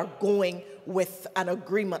 and we are going with an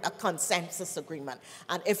agreement, a consensus agreement.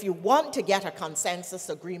 And if you want to get a consensus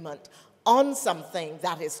agreement on something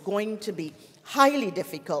that is going to be highly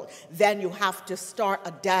difficult, then you have to start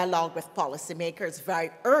a dialogue with policymakers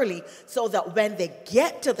very early so that when they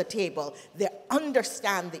get to the table, they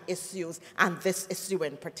understand the issues and this issue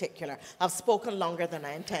in particular. I've spoken longer than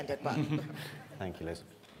I intended, but... Thank you, Liz.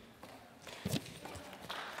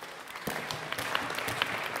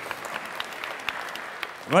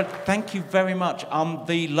 Right, thank you very much.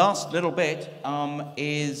 The last little bit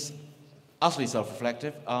is utterly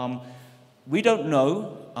self-reflective. We don't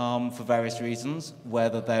know, for various reasons,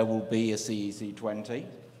 whether there will be a CEC20,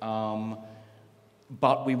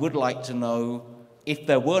 but we would like to know, if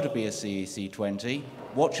there were to be a CEC20,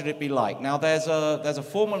 what should it be like? Now, there's a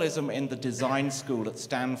formalism in the design school at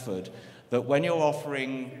Stanford that when you're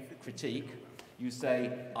offering critique, you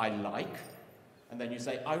say, I like, and then you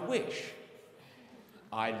say, I wish.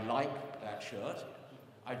 I like that shirt.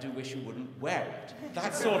 I do wish you wouldn't wear it.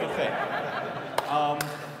 That sort of thing.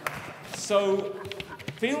 So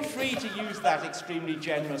feel free to use that extremely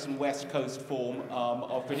generous and West Coast form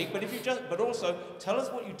of critique, but also tell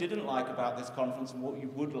us what you didn't like about this conference and what you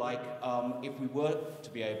would like if we were to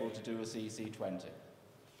be able to do a CEC20.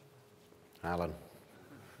 Alan.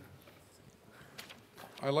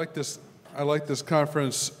 I like this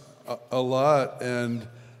conference a lot, and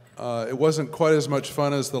it wasn't quite as much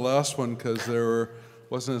fun as the last one because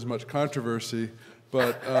wasn't as much controversy,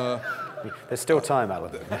 but there's still time,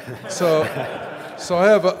 Alan. so I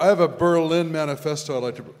have a Berlin manifesto I'd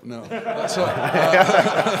like to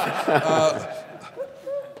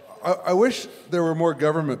I wish there were more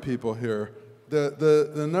government people here.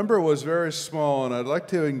 The number was very small, and I'd like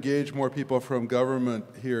to engage more people from government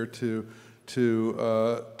here to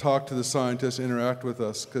talk to the scientists, interact with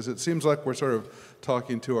us, because it seems like we're sort of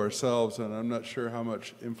talking to ourselves, and I'm not sure how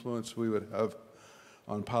much influence we would have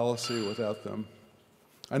on policy without them.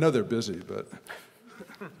 I know they're busy, but...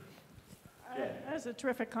 That was a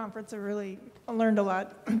terrific conference. I learned a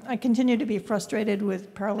lot. I continue to be frustrated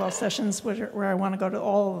with parallel sessions where I want to go to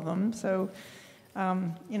all of them, so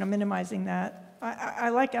minimizing that. I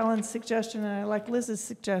like Alan's suggestion, and I like Liz's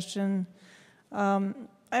suggestion. I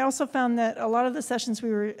also found that a lot of the sessions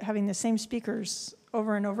we were having the same speakers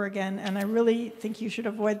over and over again, and I really think you should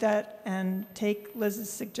avoid that and take Liz's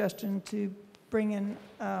suggestion to bring in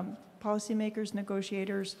policymakers,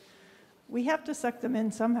 negotiators. We have to suck them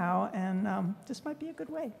in somehow, and this might be a good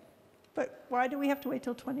way. But why do we have to wait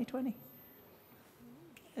till 2020?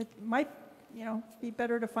 It might, be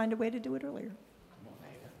better to find a way to do it earlier.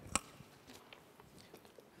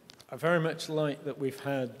 I very much like that we've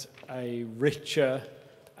had a richer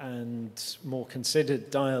and more considered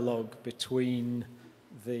dialogue between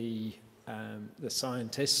the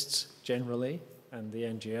scientists generally and the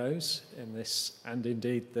NGOs in this, and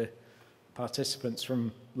indeed the participants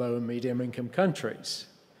from low and medium income countries.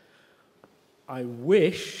 I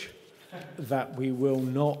wish that we will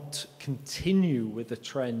not continue with the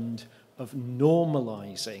trend of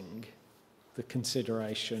normalizing the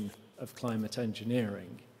consideration of climate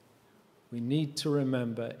engineering. We need to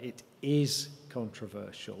remember it is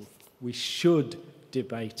controversial. We should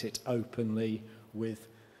debate it openly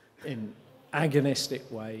in agonistic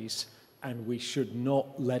ways, and we should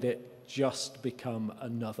not let it just become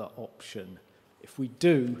another option. If we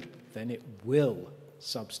do, then it will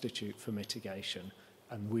substitute for mitigation,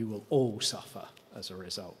 and we will all suffer as a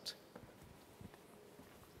result.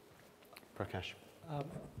 Prakash.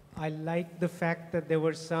 I like the fact that there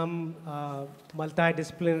were some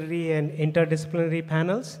multidisciplinary and interdisciplinary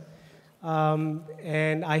panels.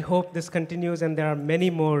 And I hope this continues, and there are many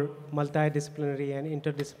more multidisciplinary and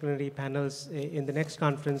interdisciplinary panels in the next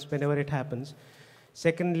conference whenever it happens.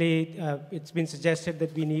 Secondly, it's been suggested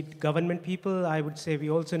that we need government people. I would say we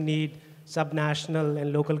also need subnational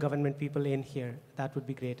and local government people in here. That would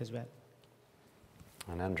be great as well.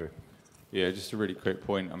 And Andrew. Yeah, just a really quick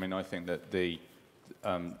point. I mean, I think that the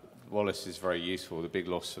Wallace is very useful. The big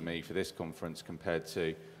loss for me for this conference compared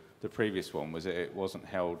to the previous one was that it wasn't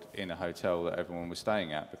held in a hotel that everyone was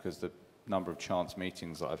staying at, because the number of chance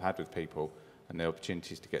meetings that I've had with people and the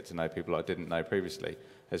opportunities to get to know people I didn't know previously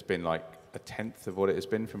has been like a tenth of what it has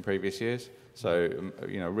been from previous years. So,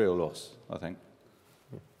 you know, real loss, I think.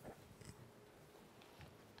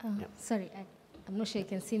 Sorry, I'm not sure you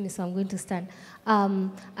can see me, so I'm going to stand.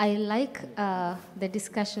 I like the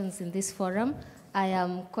discussions in this forum. I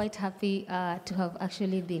am quite happy to have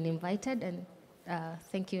actually been invited, and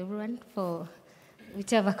thank you everyone for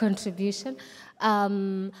whichever contribution.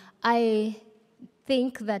 I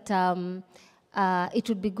think that it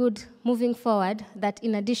would be good moving forward that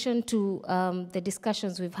in addition to the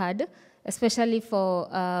discussions we've had, especially for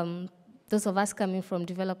those of us coming from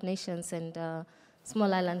developed nations and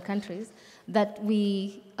small island countries, that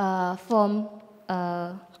we form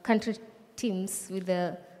country teams with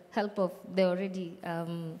the help of the already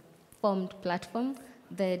formed platform,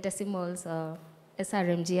 the Decimals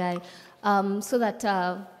SRMGI, so that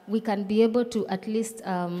we can be able to at least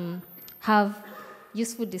have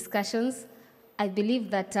useful discussions. I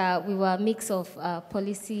believe that we were a mix of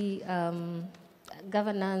policy,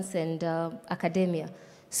 governance, and academia.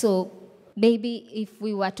 So maybe if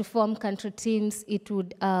we were to form country teams, it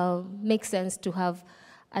would make sense to have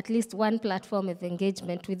at least one platform of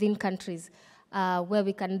engagement within countries where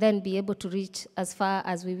we can then be able to reach as far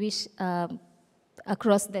as we wish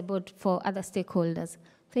across the board for other stakeholders.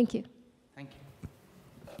 Thank you. Thank you.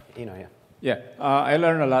 Ino, yeah. Yeah, I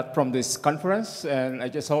learned a lot from this conference, and I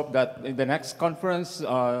just hope that in the next conference,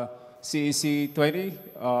 CEC20,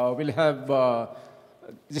 we'll have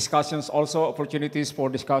discussions, also opportunities for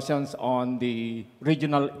discussions on the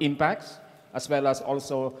regional impacts, as well as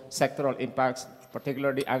also sectoral impacts,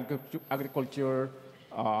 particularly agriculture,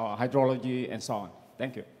 hydrology, and so on.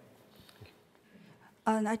 Thank you.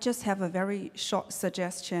 I just have a very short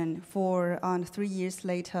suggestion for 3 years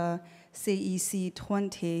later,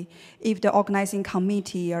 CEC20, if the organizing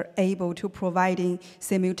committee are able to providing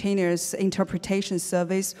simultaneous interpretation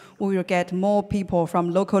service, we will get more people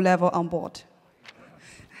from local level on board.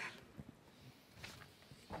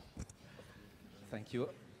 Thank you.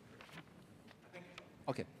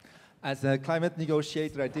 Okay. As a climate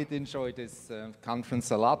negotiator, I did enjoy this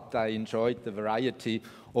conference a lot. I enjoyed the variety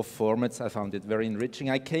of formats. I found it very enriching.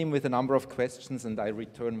 I came with a number of questions, and I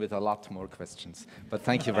return with a lot more questions. But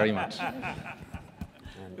thank you very much.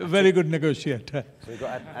 Very good negotiator. So we've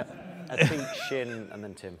got Atik, Shin, and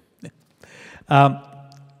then Tim.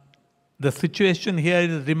 The situation here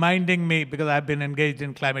is reminding me, because I've been engaged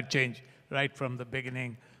in climate change right from the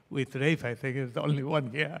beginning with Rafe, I think is the only one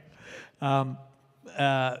here.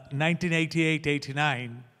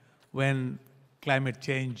 1988-89, when climate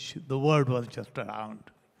change, the word was just around.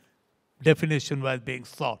 Definition was being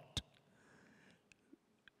sought.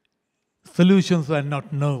 Solutions were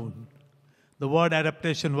not known. The word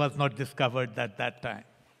adaptation was not discovered at that time.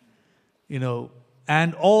 You know,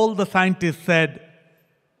 and all the scientists said,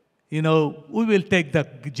 you know, we will take the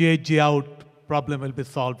GHG out, problem will be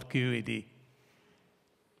solved, QED.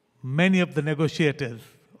 Many of the negotiators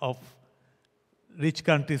of rich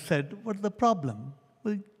countries said, what's the problem?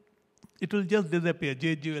 Well, it will just disappear,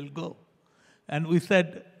 GHG will go. And we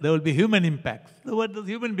said, there will be human impacts. So what does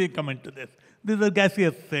human being come into this? These are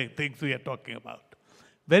gaseous things we are talking about.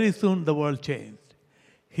 Very soon the world changed.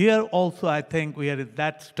 Here also I think we are at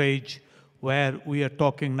that stage where we are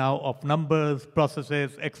talking now of numbers,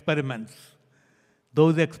 processes, experiments.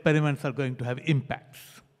 Those experiments are going to have impacts.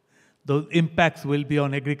 Those impacts will be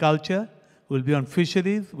on agriculture, will be on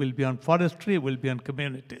fisheries, will be on forestry, will be on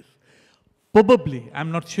communities. Probably,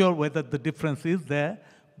 I'm not sure whether the difference is there,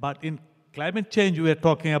 but in climate change we are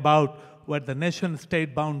talking about where the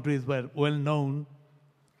nation-state boundaries were well known,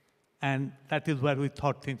 and that is where we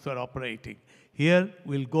thought things were operating. Here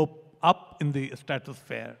we'll go up in the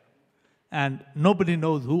stratosphere, and nobody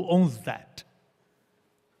knows who owns that,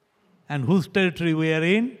 and whose territory we are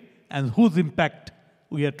in, and whose impact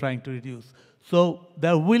we are trying to reduce. So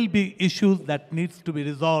there will be issues that needs to be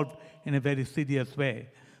resolved in a very serious way.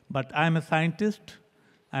 But I'm a scientist,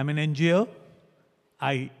 I'm an NGO,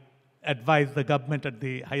 I advise the government at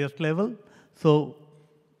the highest level. So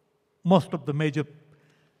most of the major,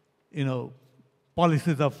 you know,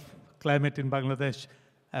 policies of climate in Bangladesh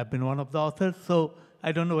have been one of the authors. So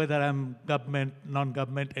I don't know whether I'm government,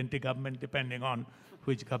 non-government, anti-government, depending on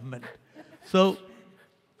which government. So,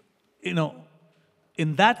 you know,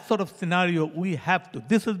 in that sort of scenario, we have to.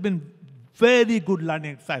 This has been very good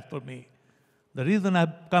learning exercise for me. The reason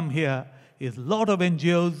I've come here is a lot of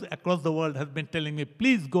NGOs across the world have been telling me,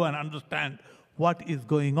 please go and understand what is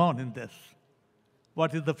going on in this.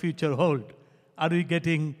 What is the future hold? Are we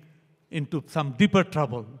getting into some deeper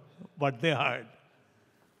trouble? what they heard.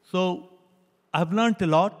 So I've learned a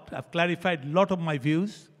lot. I've clarified a lot of my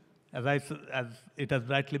views. As it has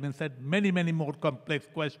rightly been said, many, many more complex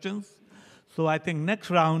questions. So I think next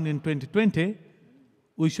round in 2020,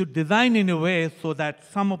 we should design in a way so that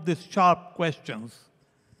some of these sharp questions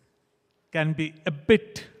can be a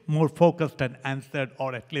bit more focused and answered,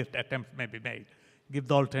 or at least attempts may be made. Give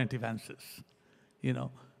the alternative answers. You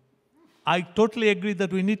know, I totally agree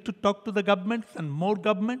that we need to talk to the governments and more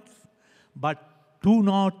governments, but do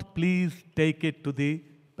not please take it to the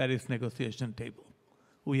Paris negotiation table.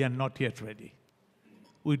 We are not yet ready.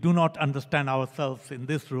 We do not understand ourselves in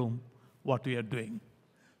this room what we are doing.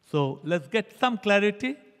 So let's get some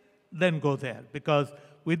clarity, then go there. Because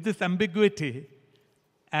with this ambiguity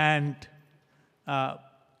and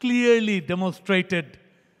clearly demonstrated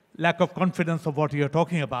lack of confidence of what you're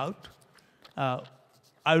talking about,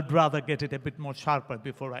 I would rather get it a bit more sharper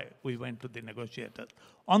before we went to the negotiators.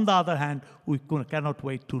 On the other hand, we cannot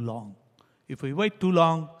wait too long. If we wait too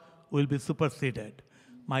long, we'll be superseded.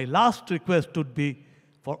 My last request would be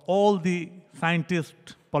for all the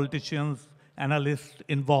scientists, politicians, analysts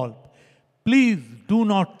involved, please do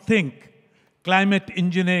not think climate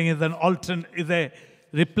engineering is a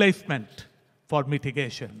replacement for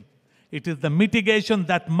mitigation. It is the mitigation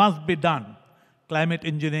that must be done. Climate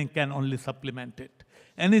engineering can only supplement it.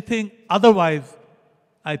 Anything otherwise,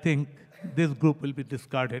 I think this group will be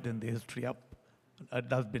discarded in the history of a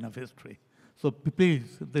dustbin of history. So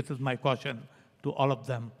please, this is my caution to all of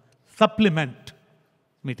them, supplement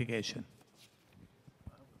mitigation.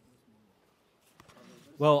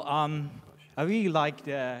 Well, I really like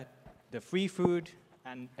the free food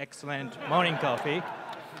and excellent morning coffee,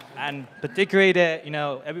 and particularly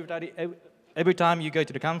every time you go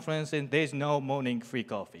to the conference, and there's no morning free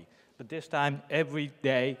coffee. But this time, every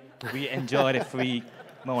day, we enjoy the free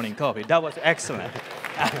morning coffee. That was excellent.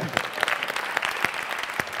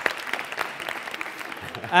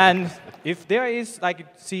 And if there is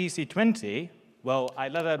like CEC20, well, I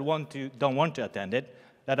don't want to attend it,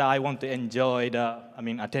 that I want to enjoy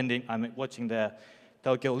watching the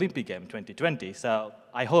Tokyo Olympic Game 2020. So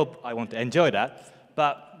I hope I want to enjoy that.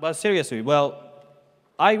 But seriously, well,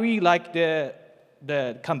 I really like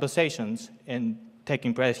the conversations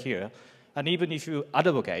taking place here. And even if you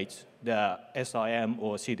advocate the SIM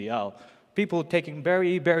or CDL, people taking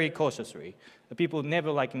very, very cautiously. People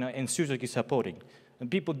never enthusiastically supporting. And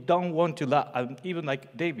people don't want to, even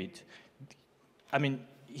like David,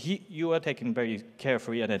 you are taking very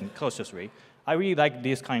carefully and then cautiously. I really like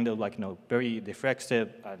this kind of very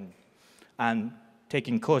reflexive and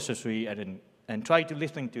taking cautiously and try to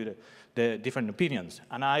listen to the different opinions.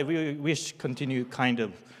 And I really wish continue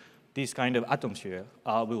this kind of atmosphere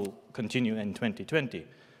will continue in 2020.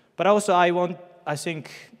 But also I think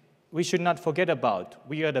we should not forget about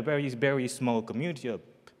we are the very, very small community of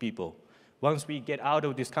people. Once we get out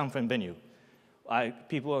of this conference venue,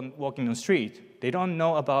 people walking on the street, they don't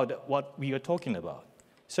know about what we are talking about.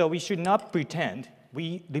 So we should not pretend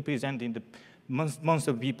we representing the most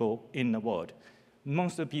of the people in the world.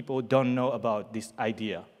 Most of the people don't know about this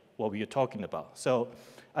idea, what we are talking about. So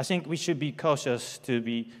I think we should be cautious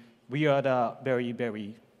we are the very,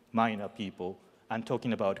 very minor people and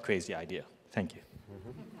talking about crazy idea. Thank you.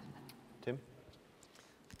 Mm-hmm. Tim?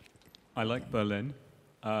 I like Berlin,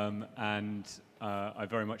 and I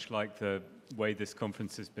very much like the way this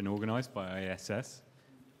conference has been organized by IASS.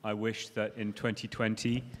 I wish that in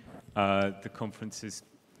 2020 the conference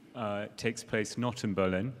takes place not in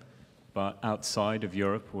Berlin, but outside of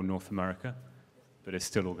Europe or North America, but is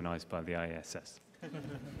still organized by the IASS.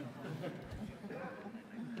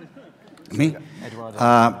 Me?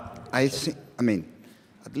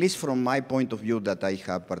 At least from my point of view that I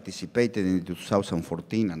have participated in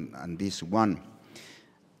 2014 and this one,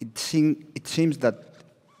 it seems that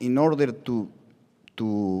in order to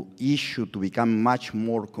become much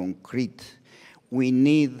more concrete, we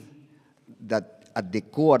need that at the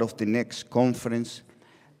core of the next conference,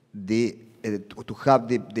 to have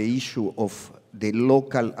the issue of the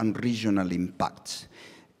local and regional impacts.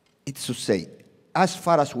 It's to say, as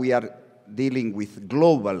far as we are dealing with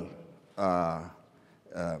global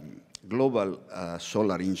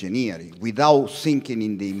solar engineering, without thinking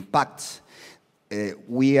in the impacts,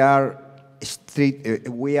 we are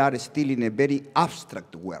still in a very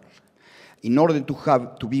abstract world. In order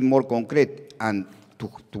to be more concrete and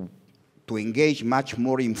to engage much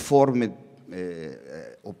more informed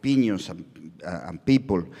opinions and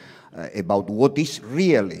people about what is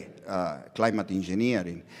really climate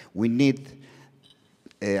engineering, we need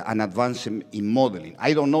an advance in modeling.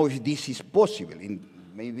 I don't know if this is possible.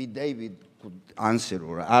 Maybe David could answer,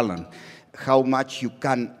 or Alan, how much you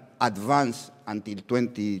can advance until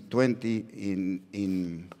 2020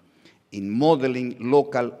 in modeling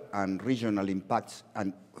local and regional impacts,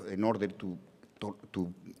 and in order to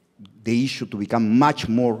the issue to become much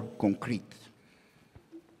more concrete.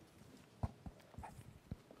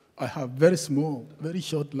 I have very small, very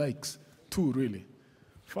short likes, two really.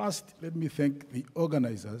 First, let me thank the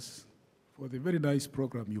organizers for the very nice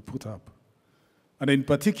program you put up. And in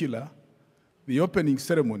particular, the opening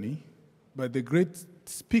ceremony by the great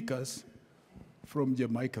speakers from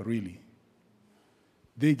Jamaica, really.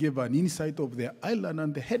 They gave an insight of their island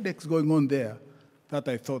and the headaches going on there that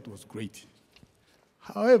I thought was great.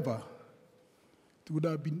 However, it would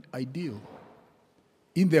have been ideal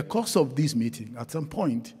in the course of this meeting, at some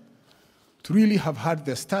point, to really have had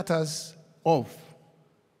the status of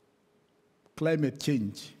climate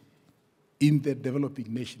change in the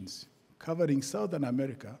developing nations, covering Southern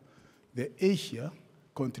America, the Asia,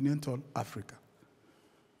 continental Africa.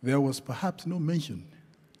 There was perhaps no mention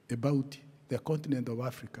about the continent of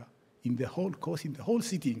Africa in the whole course, in the whole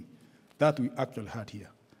sitting that we actually had here.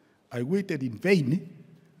 I waited in vain,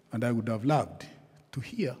 and I would have loved to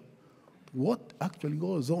hear what actually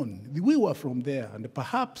goes on. We were from there, and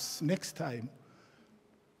perhaps next time,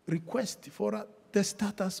 request for the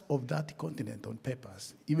status of that continent on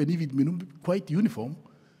papers. Even if it may not be quite uniform,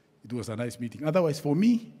 it was a nice meeting. Otherwise, for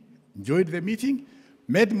me, enjoyed the meeting,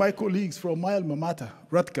 met my colleagues from my alma mater,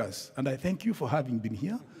 Rutgers, and I thank you for having been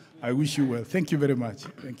here. I wish you well. Thank you very much.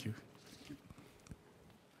 Thank you.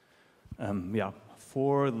 Yeah,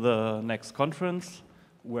 for the next conference,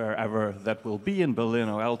 wherever that will be, in Berlin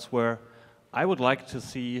or elsewhere, I would like to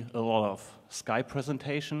see a lot of sky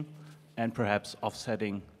presentation and perhaps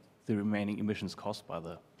offsetting the remaining emissions caused by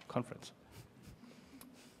the conference.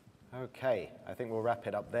 Okay, I think we'll wrap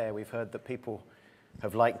it up there. We've heard that people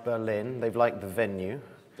have liked Berlin, they've liked the venue.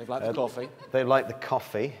 They've liked the coffee. They liked the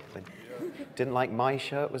coffee. They didn't like my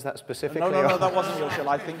shirt, was that specifically? No, that wasn't your shirt.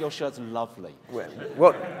 I think your shirt's lovely.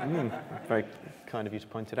 Very kind of you to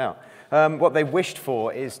point it out. What they wished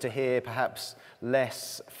for is to hear perhaps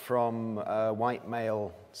less from white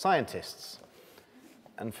male scientists.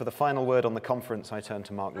 And for the final word on the conference, I turn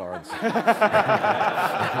to Mark Lawrence.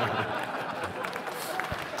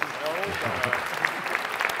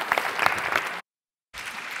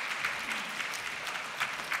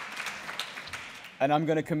 And I'm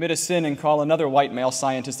going to commit a sin and call another white male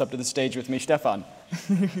scientist up to the stage with me, Stefan.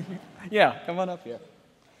 Yeah, come on up here.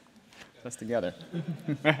 Us together.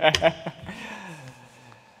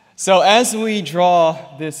 So as we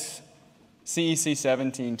draw this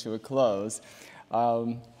CEC17 to a close,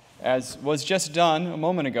 as was just done a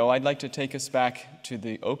moment ago, I'd like to take us back to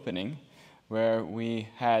the opening, where we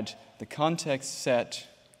had the context set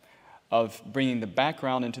of bringing the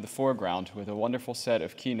background into the foreground with a wonderful set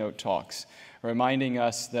of keynote talks, reminding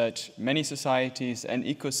us that many societies and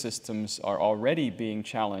ecosystems are already being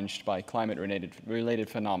challenged by climate-related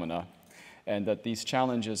phenomena, and that these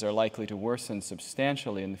challenges are likely to worsen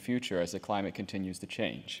substantially in the future as the climate continues to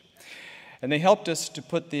change. And they helped us to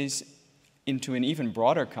put these into an even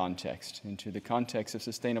broader context, into the context of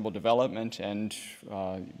sustainable development and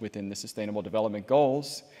within the Sustainable Development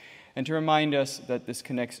Goals, and to remind us that this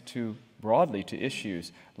connects broadly to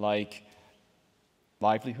issues like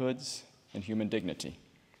livelihoods and human dignity.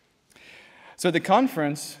 So at the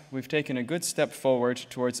conference, we've taken a good step forward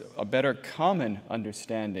towards a better common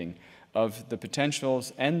understanding of the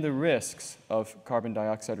potentials and the risks of carbon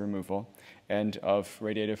dioxide removal and of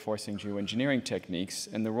radiative forcing geoengineering techniques,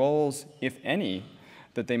 and the roles, if any,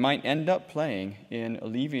 that they might end up playing in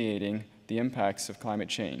alleviating the impacts of climate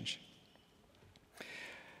change.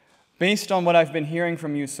 Based on what I've been hearing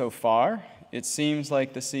from you so far, it seems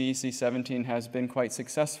like the CEC17 has been quite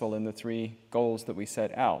successful in the 3 goals that we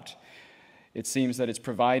set out. It seems that it's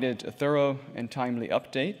provided a thorough and timely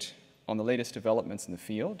update on the latest developments in the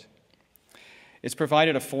field. It's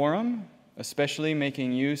provided a forum, especially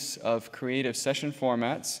making use of creative session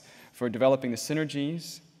formats for developing the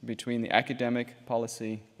synergies between the academic,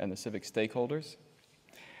 policy, and the civic stakeholders.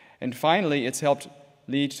 And finally, it's helped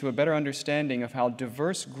lead to a better understanding of how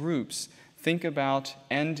diverse groups think about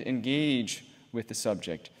and engage with the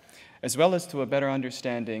subject, as well as to a better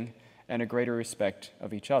understanding and a greater respect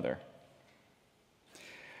of each other.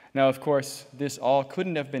 Now, of course, this all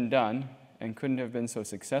couldn't have been done and couldn't have been so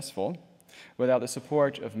successful without the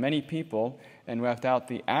support of many people and without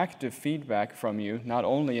the active feedback from you, not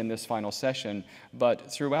only in this final session,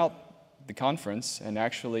 but throughout the conference and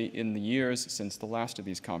actually in the years since the last of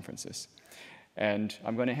these conferences. And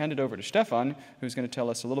I'm going to hand it over to Stefan, who's going to tell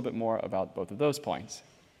us a little bit more about both of those points.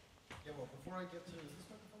 Yeah, well, before I get to, is this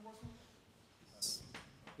microphone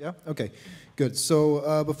Yeah? Okay, good.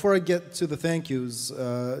 So before I get to the thank yous,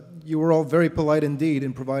 you were all very polite indeed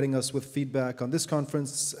in providing us with feedback on this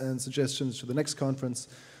conference and suggestions for the next conference.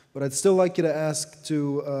 But I'd still like you to ask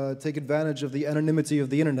to take advantage of the anonymity of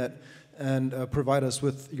the internet and provide us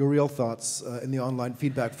with your real thoughts in the online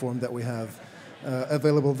feedback form that we have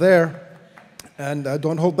available there. And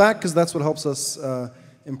don't hold back, because that's what helps us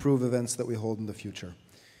improve events that we hold in the future.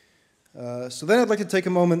 So then I'd like to take a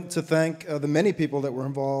moment to thank the many people that were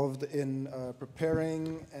involved in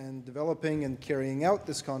preparing and developing and carrying out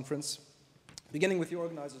this conference, beginning with the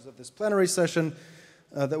organizers of this plenary session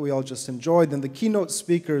that we all just enjoyed, then the keynote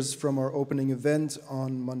speakers from our opening event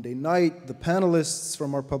on Monday night, the panelists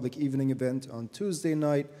from our public evening event on Tuesday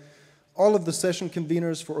night, all of the session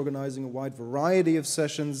conveners for organizing a wide variety of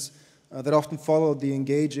sessions that often followed the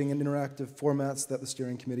engaging and interactive formats that the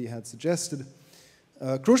steering committee had suggested.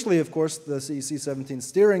 Crucially, of course, the CEC17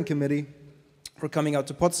 steering committee for coming out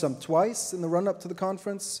to Potsdam twice in the run-up to the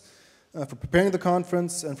conference, for preparing the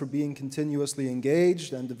conference and for being continuously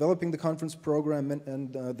engaged and developing the conference program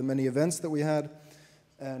and the many events that we had.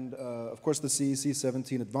 And of course, the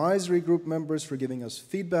CEC17 advisory group members for giving us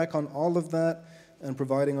feedback on all of that and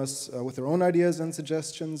providing us with their own ideas and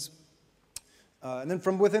suggestions. And then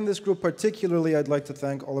from within this group particularly, I'd like to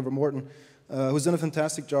thank Oliver Morton, who's done a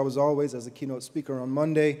fantastic job as always as a keynote speaker on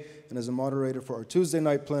Monday and as a moderator for our Tuesday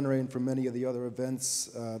night plenary and for many of the other events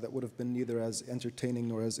that would have been neither as entertaining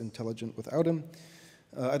nor as intelligent without him.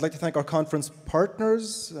 I'd like to thank our conference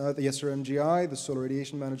partners, the SRMGI, the Solar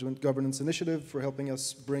Radiation Management Governance Initiative, for helping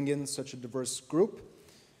us bring in such a diverse group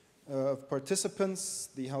of participants,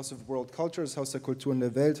 the House of World Cultures, Haus der Kulturen der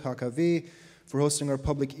Welt, HKW, for hosting our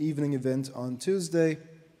public evening event on Tuesday,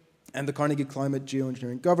 and the Carnegie Climate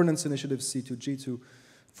Geoengineering Governance Initiative, C2G2,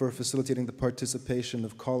 for facilitating the participation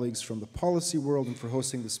of colleagues from the policy world and for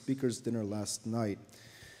hosting the speakers' dinner last night.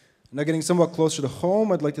 Now getting somewhat closer to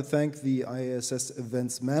home, I'd like to thank the IASS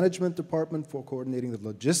Events Management Department for coordinating the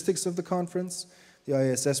logistics of the conference, the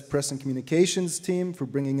IASS Press and Communications team for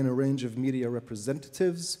bringing in a range of media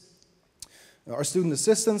representatives, our student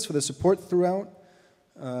assistants for the support throughout,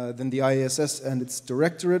 then the IASS and its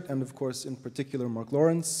directorate, and of course in particular Mark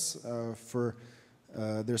Lawrence for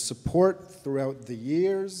their support throughout the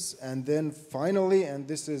years. And then finally, and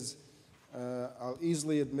this is, I'll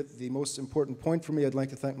easily admit, the most important point for me, I'd like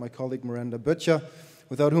to thank my colleague Miranda Böttcher,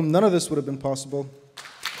 without whom none of this would have been possible.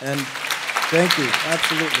 And thank you,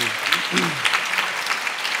 absolutely.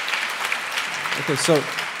 Okay, so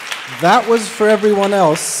that was for everyone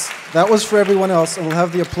else. That was for everyone else, and we'll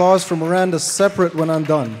have the applause for Miranda separate when I'm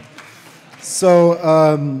done. So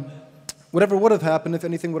whatever would have happened, if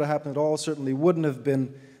anything would have happened at all, certainly wouldn't have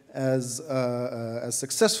been as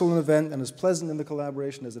successful an event and as pleasant in the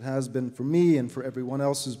collaboration as it has been for me and for everyone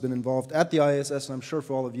else who's been involved at the IASS, and I'm sure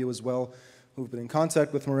for all of you as well who've been in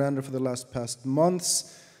contact with Miranda for the past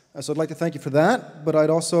months. So I'd like to thank you for that, but I'd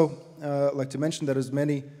also like to mention that as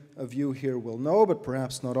many of you here will know, but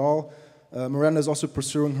perhaps not all, Miranda is also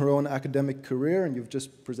pursuing her own academic career, and you've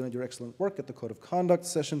just presented your excellent work at the Code of Conduct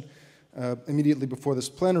session immediately before this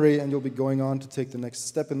plenary, and you'll be going on to take the next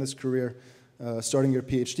step in this career, starting your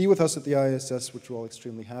PhD with us at the IASS, which we're all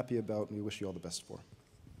extremely happy about, and we wish you all the best for.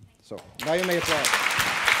 So, now you may applaud.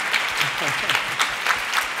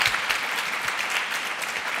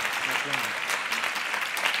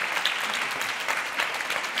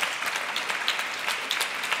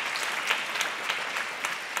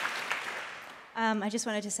 I just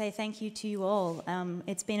wanted to say thank you to you all.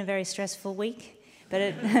 It's been a very stressful week,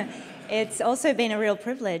 but it's also been a real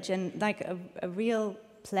privilege and like a real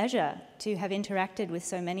pleasure to have interacted with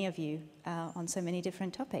so many of you on so many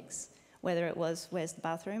different topics, whether it was where's the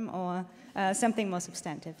bathroom or something more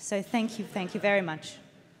substantive. So thank you very much.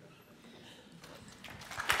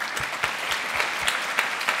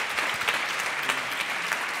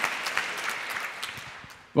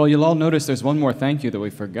 Well, you'll all notice there's one more thank you that we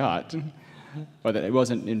forgot, or that it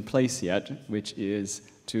wasn't in place yet, which is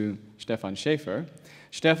to Stefan Schäfer.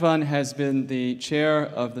 Stefan has been the chair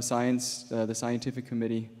of the scientific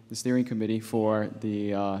committee, the steering committee for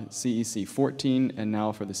the CEC14 and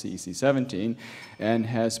now for the CEC17, and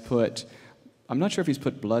has put, I'm not sure if he's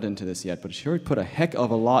put blood into this yet, but sure he put a heck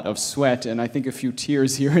of a lot of sweat and I think a few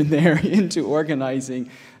tears here and there into organizing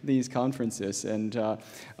these conferences. And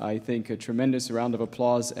I think a tremendous round of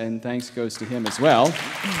applause and thanks goes to him as well.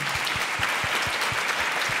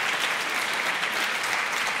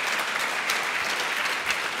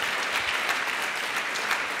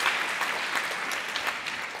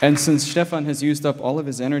 And since Stefan has used up all of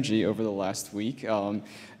his energy over the last week,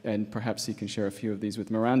 and perhaps he can share a few of these with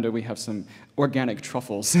Miranda, we have some organic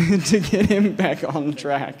truffles to get him back on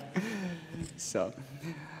track. So,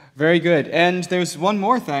 very good. And there's one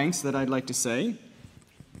more thanks that I'd like to say.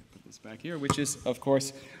 Put this back here, which is, of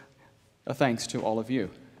course, a thanks to all of you.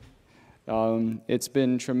 It's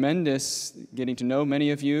been tremendous getting to know many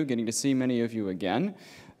of you, getting to see many of you again.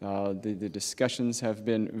 The discussions have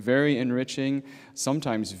been very enriching,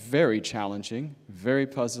 sometimes very challenging, very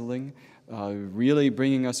puzzling, really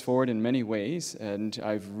bringing us forward in many ways, and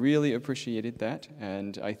I've really appreciated that,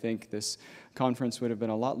 and I think this conference would have been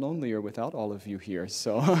a lot lonelier without all of you here.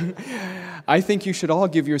 So I think you should all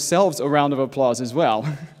give yourselves a round of applause as well.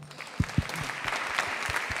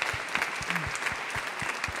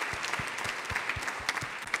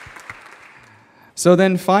 So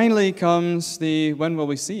then finally comes the when will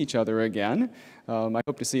we see each other again? I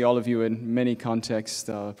hope to see all of you in many contexts,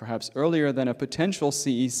 perhaps earlier than a potential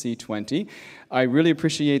CEC20. I really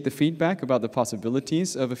appreciate the feedback about the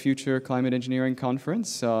possibilities of a future climate engineering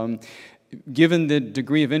conference. Given the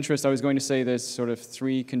degree of interest, I was going to say there's sort of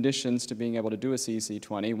 3 conditions to being able to do a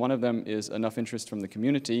CEC20. One of them is enough interest from the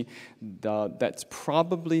community. That's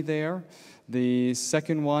probably there. The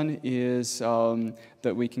second one is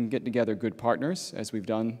that we can get together good partners, as we've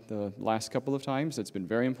done the last couple of times. That's been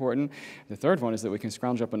very important. The third one is that we can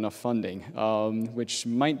scrounge up enough funding, which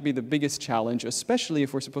might be the biggest challenge, especially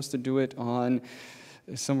if we're supposed to do it on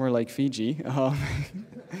somewhere like Fiji.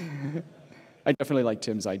 I definitely like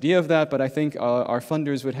Tim's idea of that, but I think our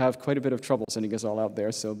funders would have quite a bit of trouble sending us all out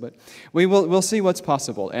there. So, but we'll see what's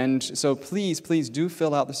possible. And so please do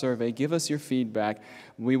fill out the survey. Give us your feedback.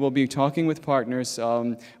 We will be talking with partners.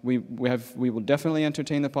 We will definitely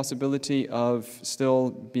entertain the possibility of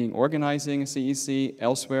still organizing a CEC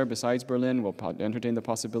elsewhere besides Berlin. We'll entertain the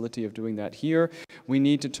possibility of doing that here. We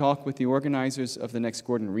need to talk with the organizers of the next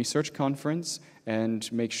Gordon Research Conference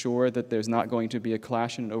and make sure that there's not going to be a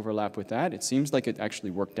clash and an overlap with that. It seems like it actually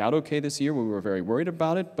worked out okay this year. We were very worried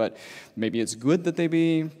about it, but maybe it's good that they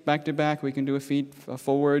be back-to-back. We can do a feed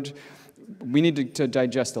forward. We need to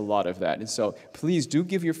digest a lot of that. And so please do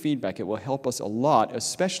give your feedback. It will help us a lot,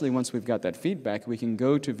 especially once we've got that feedback. We can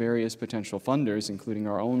go to various potential funders, including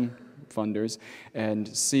our own funders, and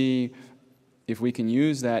see if we can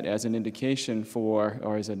use that as an indication for,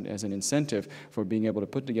 or as an incentive for being able to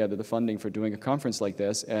put together the funding for doing a conference like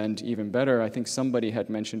this. And even better, I think somebody had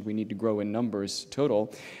mentioned we need to grow in numbers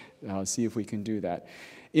total. See if we can do that.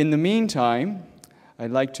 In the meantime,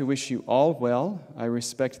 I'd like to wish you all well. I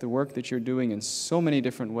respect the work that you're doing in so many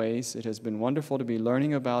different ways. It has been wonderful to be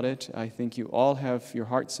learning about it. I think you all have your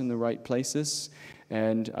hearts in the right places,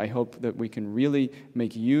 and I hope that we can really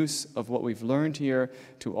make use of what we've learned here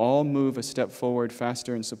to all move a step forward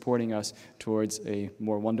faster in supporting us towards a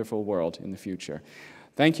more wonderful world in the future.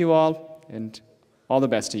 Thank you all, and all the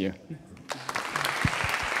best to you.